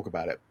lot of talk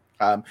about it.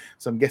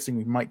 So I'm guessing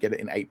we might get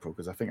it in April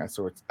because I think I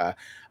saw a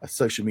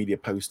social media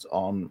post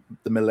on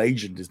the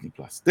Malaysian Disney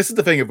Plus. This is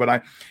the thing of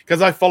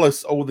because I follow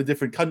all the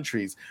different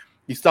countries,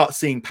 you start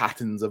seeing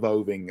patterns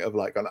evolving of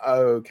like,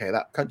 okay,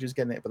 that country's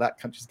getting it, but that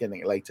country's getting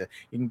it later.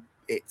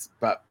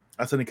 But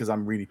that's only because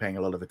I'm really paying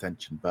a lot of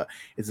attention. But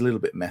it's a little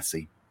bit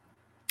messy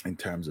in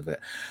terms of it.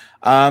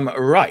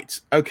 Right.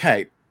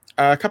 Okay.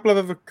 A couple of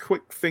other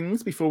quick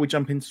things before we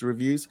jump into the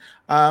reviews.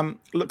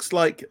 Looks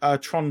like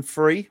Tron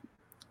 3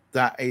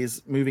 that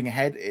is moving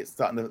ahead. It's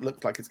starting to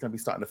look like it's going to be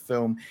starting to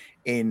film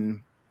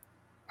in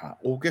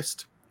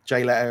August.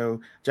 Jared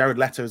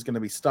Leto is going to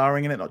be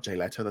starring in it. Not Jay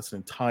Leto. That's an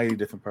entirely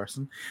different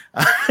person.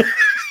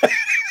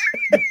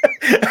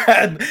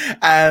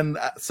 and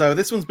so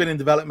this one's been in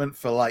development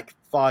for like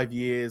 5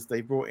 years.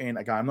 They brought in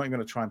a guy. I'm not even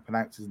going to try and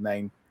pronounce his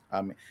name.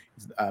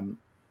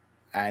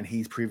 And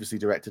he's previously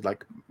directed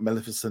like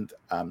Maleficent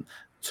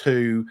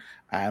 2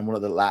 and one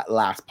of the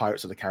last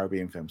Pirates of the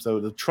Caribbean films. So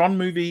the Tron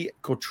movie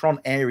called Tron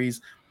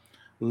Ares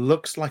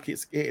looks like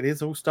it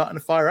is all starting to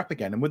fire up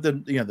again. And with the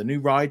the new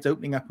rides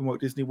opening up in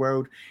Walt Disney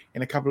World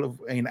in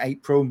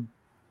April.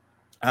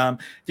 Do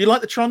you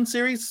like the Tron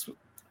series?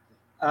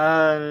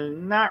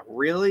 Not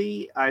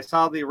really. I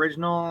saw the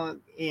original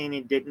and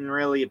it didn't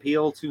really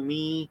appeal to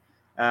me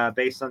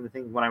based on the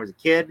thing when I was a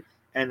kid.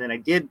 And then I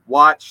did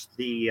watch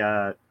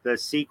the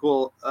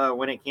sequel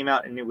when it came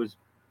out, and it was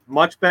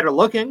much better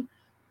looking,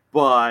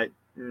 but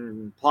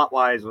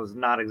plot-wise was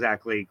not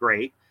exactly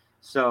great.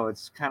 So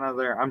it's kind of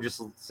there. I'm just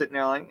sitting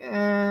there like,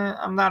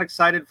 I'm not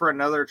excited for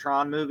another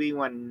Tron movie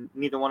when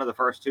neither one of the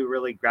first two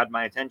really grabbed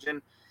my attention.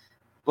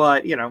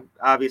 But,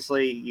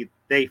 obviously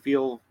they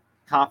feel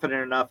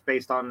confident enough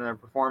based on their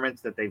performance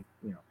that they've,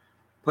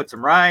 put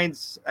some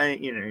rides,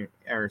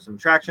 or some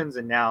attractions,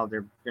 and now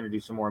they're going to do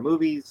some more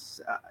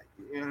movies.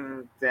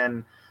 And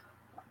then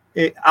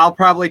I'll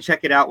probably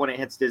check it out when it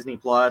hits Disney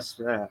Plus.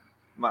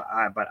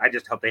 But I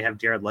just hope they have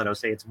Jared Leto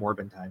say it's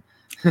Morbin time.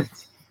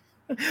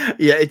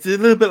 Yeah, it's a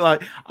little bit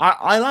like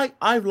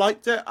I've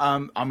liked it.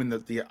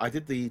 I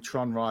did the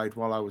Tron ride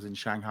while I was in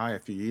Shanghai a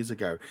few years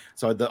ago,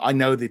 so I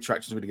know the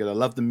attractions are really good. I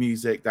love the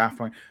music, Daft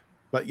Punk.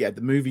 But yeah,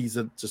 the movies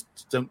just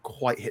don't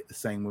quite hit the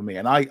same with me.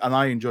 And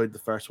I enjoyed the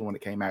first one when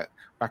it came out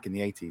back in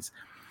the 80s.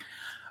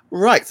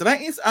 Right, so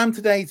that is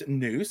today's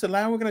news. So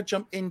now we're going to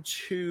jump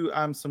into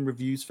some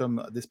reviews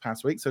from this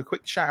past week. So a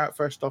quick shout out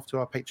first off to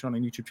our Patreon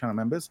and YouTube channel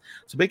members.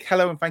 So big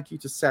hello and thank you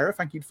to Sarah.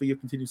 Thank you for your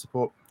continued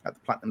support at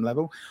the platinum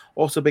level.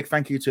 Also big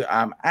thank you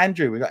to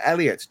Andrew. We got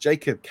Elliot,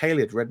 Jacob,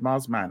 Caleb, Red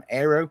Marsman,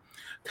 Aero,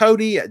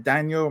 Cody,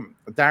 Daniel,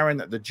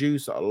 Darren, the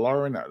Juice,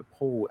 Lauren,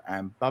 Paul,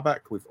 and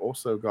Babak. We've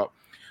also got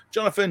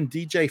Jonathan,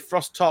 DJ,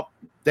 Frosttop,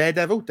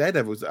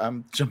 Daredevil's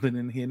jumping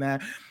in here now.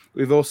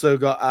 We've also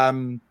got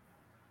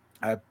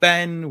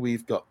Ben,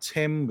 we've got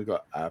Tim, we've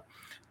got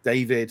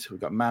David, we've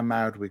got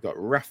Mahmoud, we've got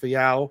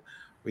Raphael,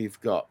 we've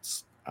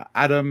got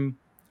Adam,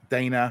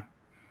 Dana,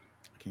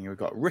 we've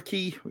got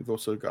Ricky, we've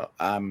also got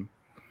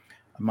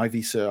My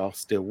Visa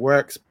Still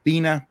Works,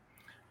 Bina,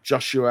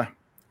 Joshua,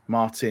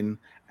 Martin,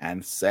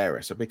 and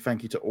Sarah. So big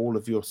thank you to all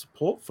of your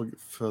support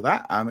for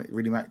that. It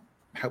really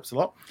helps a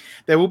lot.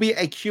 There will be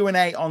a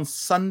Q&A on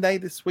Sunday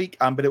this week,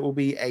 but it will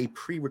be a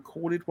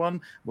pre-recorded one.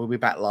 We'll be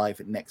back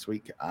live next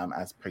week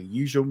as per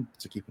usual,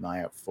 so keep an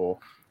eye out for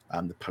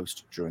the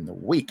post during the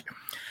week.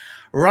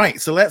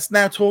 Right, so let's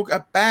now talk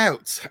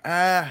about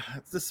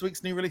this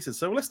week's new releases.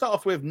 So let's start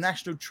off with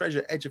National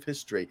Treasure: Edge of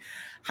History.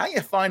 How are you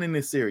finding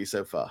this series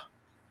so far?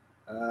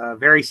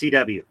 Very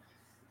CW.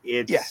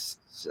 It's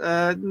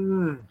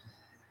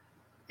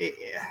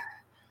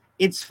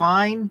it's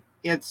fine.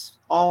 It's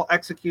all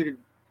executed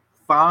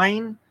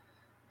fine.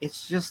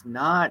 It's just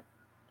not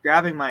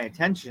grabbing my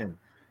attention.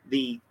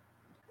 The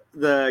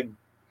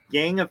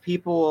gang of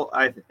people,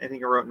 I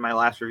think I wrote in my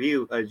last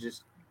review,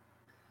 just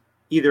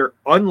either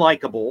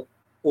unlikable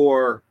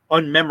or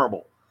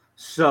unmemorable.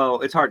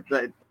 So it's hard.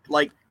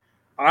 Like,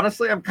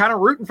 honestly, I'm kind of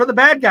rooting for the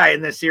bad guy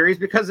in this series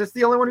because it's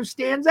the only one who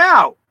stands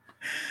out.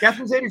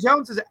 Catherine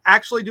Zeta-Jones is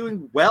actually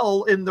doing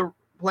well in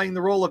playing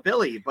the role of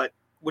Billy, but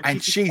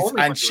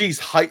she's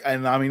height,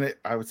 and I mean,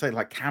 I would say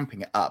like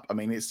camping it up. I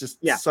mean, it's just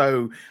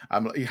so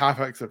you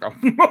have to go.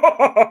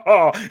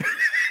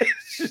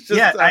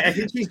 I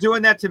think she's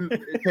doing that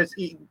because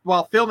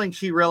while filming,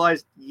 she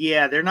realized,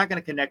 they're not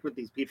going to connect with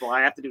these people.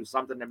 I have to do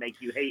something to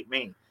make you hate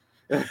me.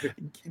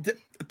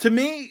 To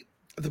me,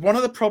 one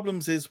of the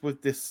problems is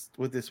with this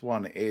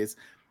one is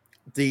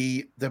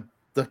the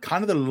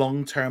kind of the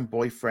long-term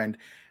boyfriend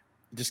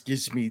just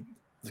gives me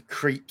the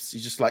creeps.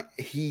 He's just like,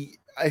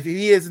 if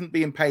he isn't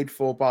being paid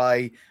for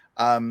by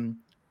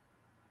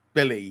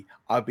Billy,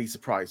 I'd be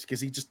surprised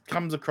because he just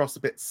comes across a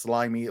bit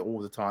slimy all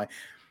the time.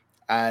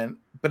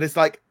 But it's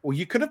like, well,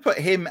 you could have put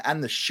him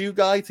and the shoe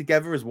guy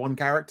together as one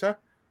character,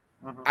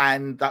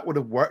 and that would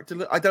have worked a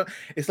little.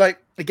 It's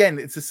like, again,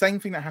 it's the same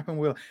thing that happened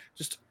with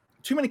just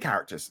too many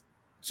characters.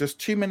 Just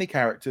too many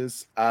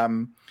characters.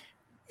 And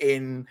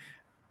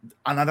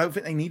I don't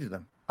think they needed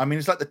them. I mean,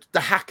 it's like the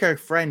hacker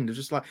friend is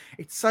just like,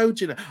 it's so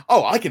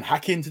oh, I can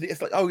hack into it's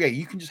like, oh yeah,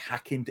 you can just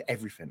hack into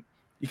everything.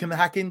 You can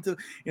hack into,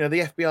 the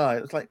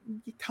FBI. It's like,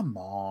 come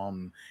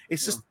on.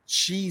 It's just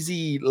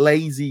cheesy,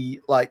 lazy,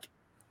 like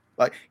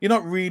you're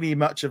not really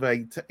much of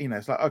a,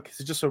 it's like, okay,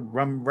 so just a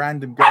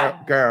random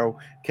girl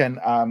can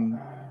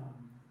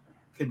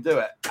do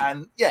it.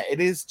 And yeah, it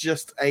is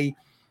just a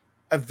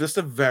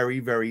very,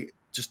 very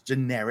just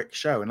generic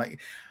show. And like,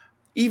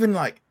 even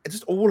like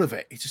just all of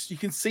it, it's just, you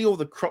can see all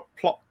the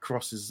plot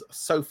crosses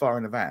so far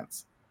in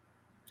advance.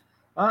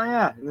 Oh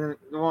yeah, and then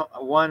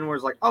one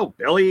was like, oh,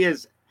 Billy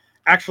is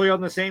actually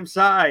on the same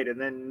side, and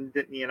then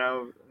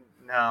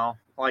no,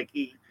 like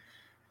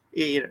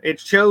it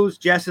shows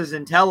Jess's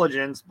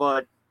intelligence,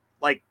 but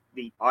like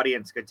the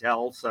audience could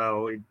tell,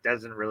 so it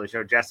doesn't really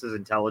show Jess's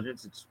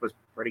intelligence. It was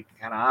pretty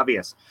kind of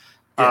obvious.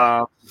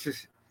 Yeah.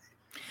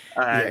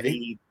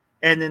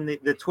 And then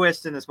the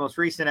twist in this most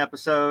recent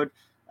episode,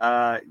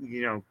 that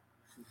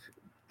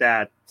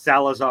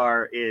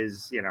Salazar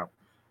is,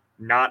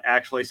 not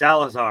actually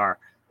Salazar,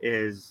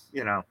 is,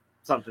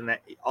 something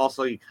that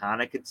also you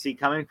kind of could see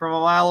coming from a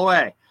mile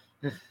away.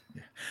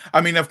 I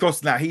mean, of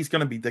course, now he's going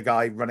to be the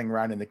guy running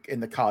around in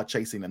the car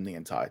chasing them the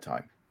entire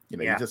time.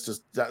 That's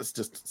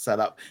just set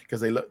up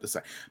because they look the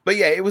same. But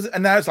yeah, it was,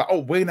 and now it's like, oh,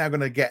 we're now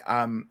going to get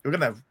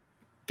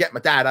my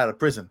dad out of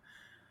prison.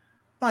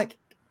 Like,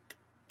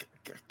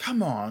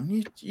 come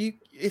on, you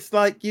it's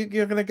like you're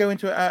going to go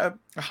into a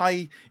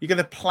high, you're going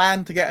to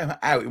plan to get him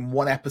out in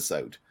one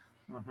episode.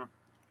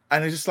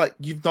 And it's just like,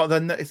 you've not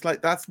done, it's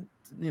like, that's,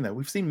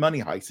 we've seen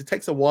Money Heist. It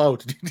takes a while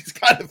to do these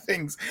kind of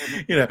things,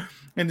 and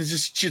it's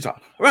just, she's like,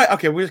 right,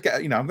 okay, we'll just get,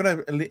 I'm going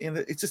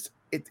to, it's just,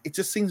 it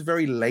just seems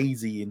very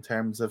lazy in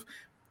terms of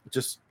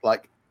just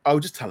like, oh,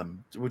 just tell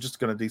them we're just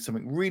going to do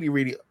something really,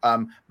 really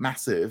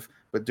massive,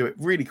 but do it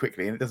really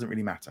quickly, and it doesn't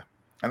really matter.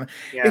 And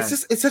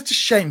it's such a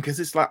shame because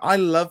it's like, I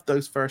love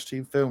those first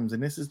two films,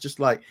 and this is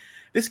just like,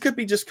 this could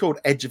be just called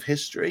Edge of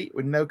History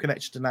with no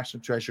connection to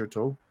National Treasure at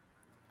all,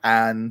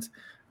 and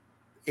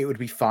it would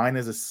be fine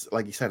as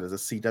like you said, as a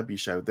CW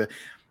show.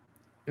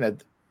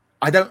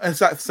 I don't. It's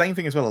that same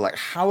thing as well. Like,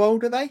 how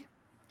old are they?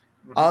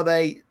 Are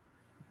they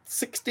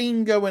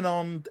 16 going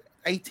on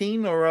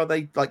 18, or are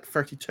they like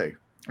 32?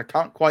 I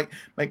can't quite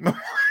make my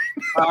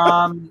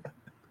mind.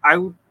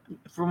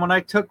 From what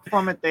I took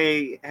from it,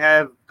 they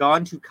have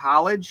gone to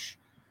college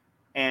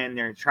and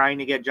they're trying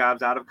to get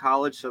jobs out of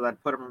college. So that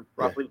put them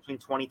roughly between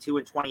 22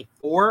 and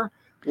 24,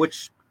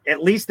 which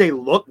at least they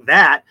look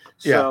that.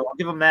 So I'll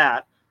give them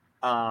that.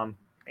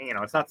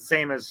 It's not the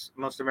same as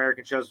most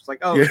American shows. It's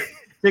like,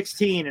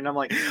 16. And I'm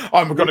like,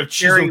 I'm going to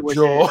chisel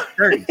jaw.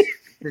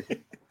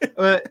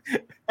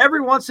 Every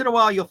once in a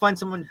while, you'll find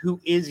someone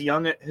who is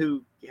young,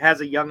 who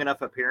has a young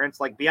enough appearance.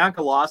 Like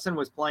Bianca Lawson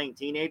was playing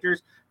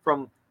teenagers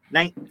from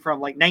like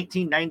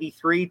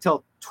 1993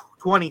 till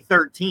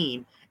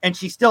 2013, and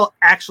she still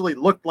actually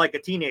looked like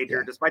a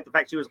teenager, despite the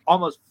fact she was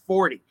almost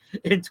 40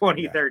 in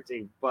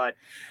 2013. But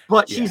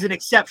she's an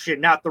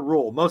exception, not the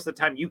rule. Most of the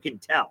time, you can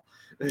tell.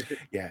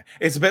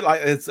 It's a bit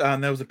like it's.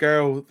 There was a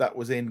girl that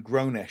was in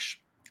Grownish,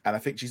 and I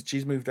think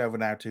she's moved over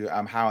now to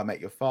How I Met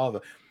Your Father.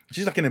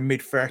 She's like in her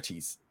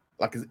mid-30s,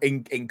 like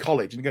in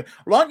college, and you go,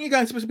 well, aren't you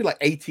guys supposed to be like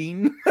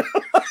 18?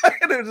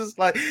 And it was just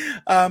like,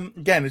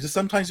 again, it's just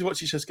sometimes you watch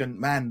these shows going,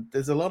 man,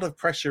 there's a lot of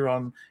pressure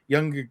on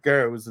younger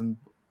girls and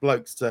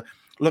blokes to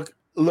look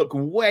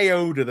way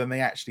older than they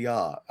actually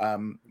are.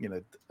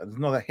 There's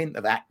not a hint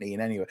of acne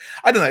in any way.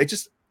 I don't know. It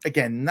just,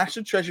 again,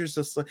 National Treasure is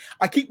just,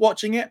 I keep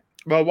watching it.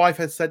 My wife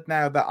has said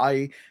now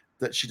that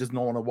she does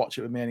not want to watch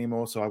it with me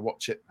anymore, so I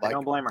watch it. I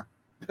don't blame her.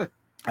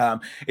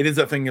 It is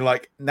that thing you're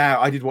like, now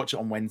I did watch it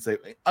on Wednesday.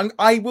 I'm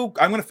going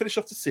to finish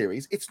off the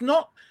series. It's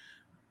not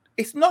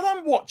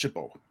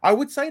unwatchable. I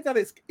would say that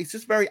it's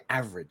just very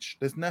average.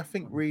 There's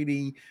nothing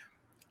really.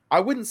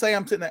 I wouldn't say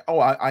I'm sitting there,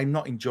 I'm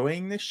not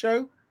enjoying this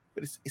show,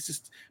 but it's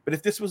just. But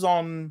if this was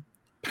on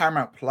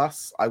Paramount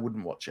Plus, I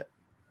wouldn't watch it.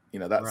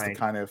 That's right. The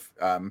kind of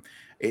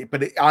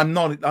I'm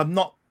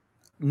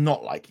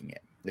not liking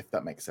it, if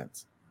that makes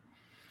sense.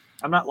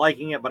 I'm not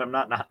liking it, but I'm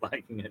not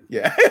liking it.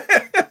 Yeah.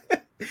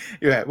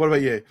 Yeah. What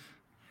about you?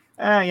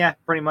 Yeah,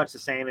 pretty much the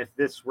same. If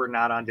this were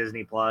not on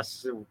Disney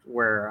Plus,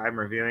 where I'm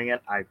reviewing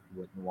it, I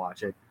wouldn't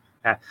watch it.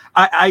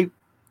 I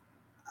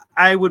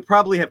would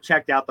probably have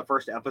checked out the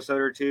first episode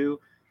or two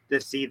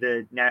to see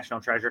the National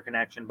Treasure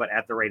connection, but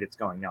at the rate it's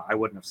going, no, I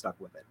wouldn't have stuck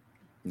with it.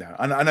 No,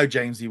 I know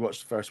James, you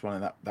watched the first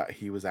one and that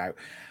he was out.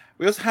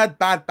 We also had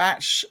Bad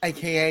Batch,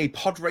 aka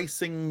Pod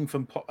Racing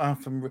from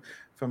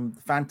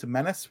Phantom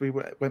Menace. We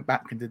went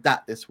back and did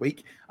that this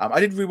week.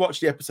 I did rewatch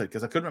the episode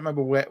because I couldn't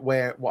remember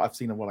what I've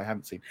seen and what I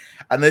haven't seen.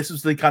 And this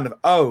was the kind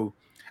of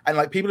and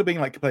like people are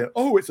being like complaining,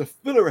 it's a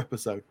filler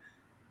episode.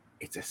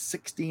 It's a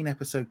 16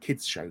 episode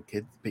kids show,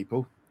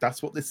 people.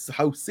 That's what this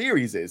whole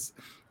series is.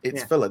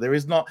 It's filler.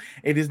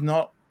 It is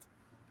not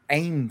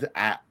aimed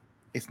at.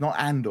 It's not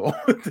Andor.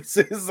 This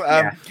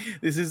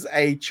is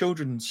a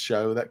children's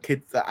show that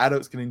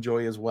adults can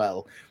enjoy as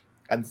well.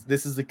 And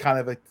this is the kind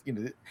of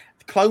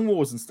Clone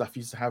Wars and stuff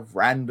used to have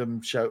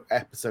random show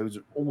episodes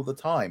all the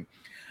time.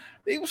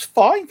 It was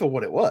fine for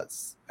what it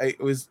was. It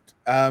was,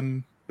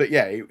 but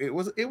yeah, it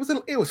was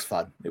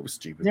fun. It was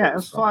stupid. Yeah, it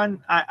was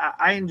fun.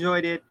 I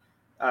enjoyed it.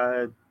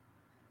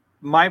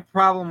 My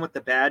problem with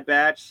the Bad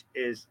Batch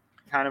is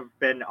kind of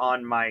been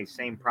on my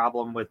same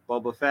problem with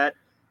Boba Fett,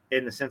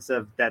 in the sense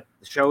of that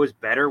the show is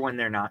better when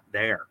they're not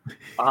there.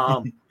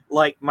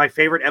 Like my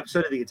favorite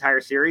episode of the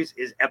entire series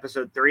is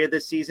episode 3 of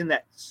this season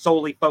that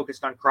solely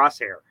focused on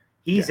Crosshair.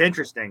 He's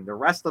interesting. The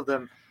rest of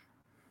them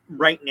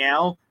right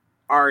now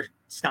are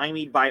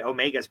stymied by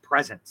Omega's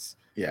presence.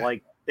 Yeah.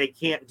 Like they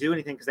can't do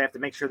anything because they have to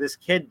make sure this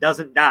kid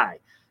doesn't die.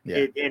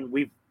 Yeah. And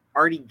we've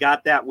already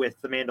got that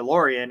with The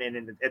Mandalorian.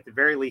 And at the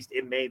very least,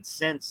 it made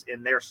sense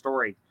in their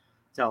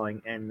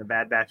storytelling. And the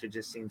Bad Batch, it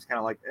just seems kind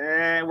of like,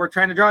 we're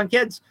trying to draw on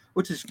kids,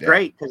 which is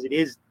great because it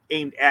is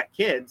aimed at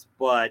kids,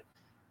 but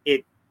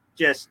it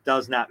just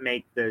does not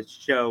make the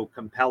show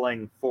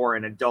compelling for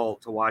an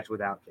adult to watch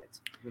without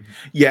kids.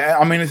 Yeah,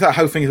 I mean, it's that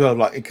whole thing as well,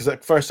 like, because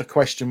at first I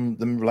questioned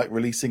them, like,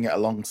 releasing it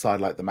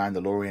alongside, like, The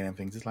Mandalorian and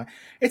things. It's like,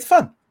 it's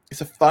fun. It's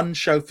a fun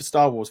show for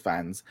Star Wars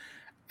fans.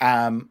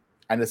 And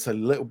it's a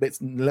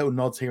little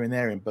nods here and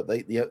there, but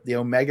the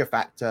Omega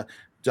factor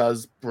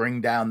does bring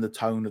down the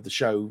tone of the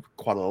show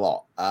quite a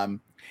lot. It's kind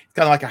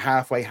of like a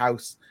halfway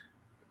house,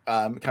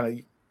 but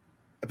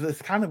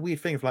it's kind of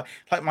weird thing of like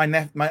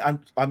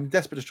I'm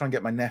desperate to try and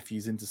get my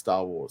nephews into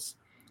Star Wars.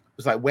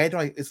 It's like,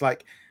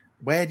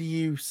 where do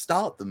you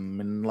start them?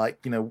 And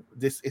like,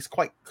 this is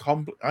quite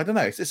complex. I don't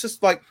know. It's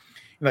just like,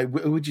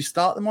 would you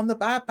start them on the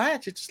Bad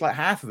Batch? It's just like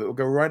half of it will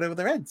go right over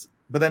their heads.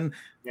 But then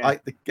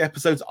like the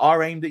episodes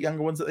are aimed at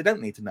younger ones that they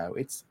don't need to know.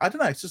 I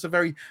don't know. It's just a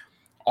very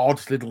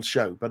odd little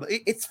show, but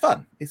it's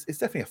fun. It's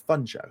definitely a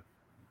fun show.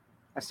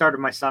 I started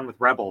my son with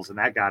Rebels and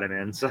that got him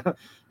in. So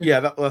yeah,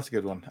 that's a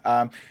good one.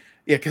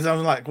 Yeah, because I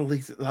was like, well,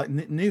 these like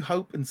New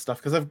Hope and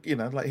stuff. Because I've,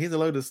 like, here's a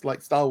load of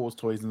like Star Wars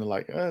toys, and they're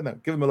like, oh no,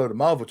 give them a load of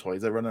Marvel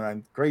toys. They're running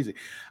around crazy.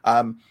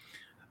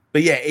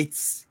 But yeah, it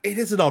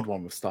is an odd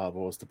one with Star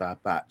Wars, the Bad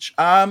Batch.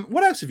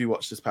 What else have you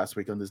watched this past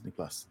week on Disney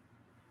Plus?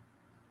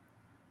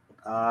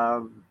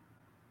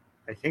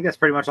 I think that's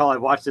pretty much all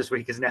I've watched this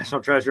week is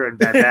National Treasure and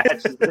Bad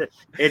Batch.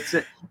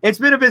 It's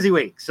been a busy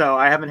week, so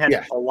I haven't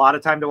had a lot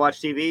of time to watch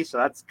TV. So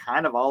that's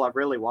kind of all I've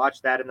really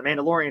watched. That and the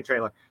Mandalorian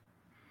trailer.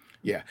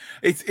 Yeah,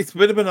 it's a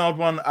bit of an odd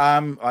one.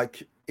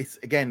 Like it's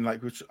again,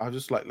 like which I was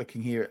just like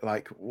looking here at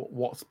like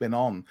what's been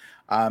on.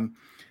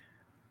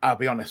 I'll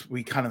be honest,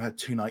 we kind of had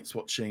 2 nights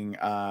watching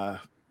The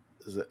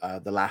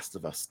Last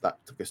of Us.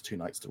 That took us 2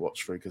 nights to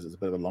watch through because it's a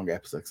bit of a longer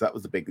episode. Because that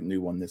was the big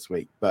new one this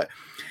week. But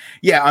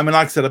yeah, I mean,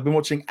 like I said, I've been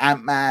watching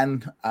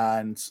Ant-Man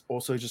and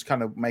also just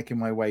kind of making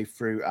my way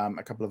through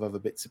a couple of other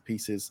bits and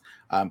pieces.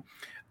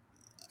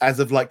 As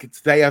of like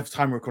today, I have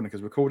time recording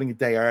because recording a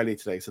day early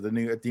today. So the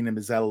new Idina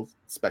Menzel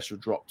special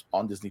dropped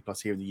on Disney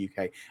Plus here in the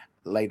UK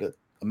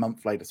a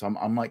month later. So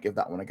I might give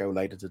that one a go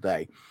later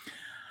today.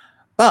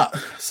 But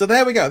so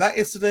there we go. That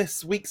is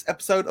this week's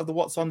episode of the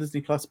What's on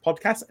Disney Plus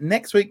podcast.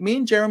 Next week, me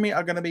and Jeremy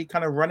are going to be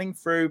kind of running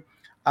through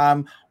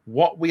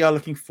what we are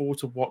looking forward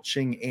to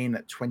watching in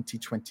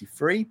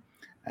 2023.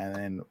 And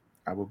then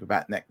I will be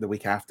back the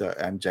week after,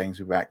 and James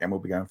will be back, and we'll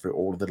be going through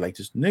all of the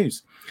latest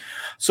news.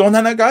 So on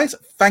that note, guys,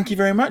 thank you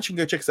very much. You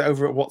can go check us out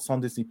over at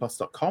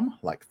whatsondisneyplus.com.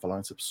 Like, follow,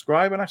 and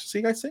subscribe, and I shall see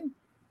you guys soon.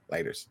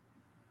 Laters.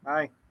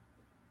 Bye.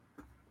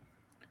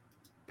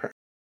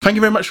 Thank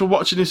you very much for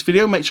watching this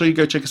video. Make sure you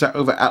go check us out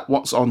over at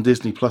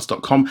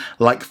whatsondisneyplus.com.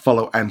 Like,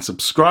 follow, and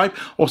subscribe.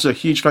 Also, a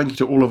huge thank you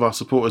to all of our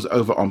supporters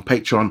over on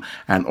Patreon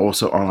and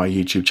also on our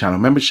YouTube channel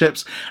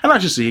memberships. And I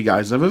shall see you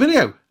guys in another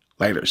video.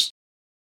 Laters.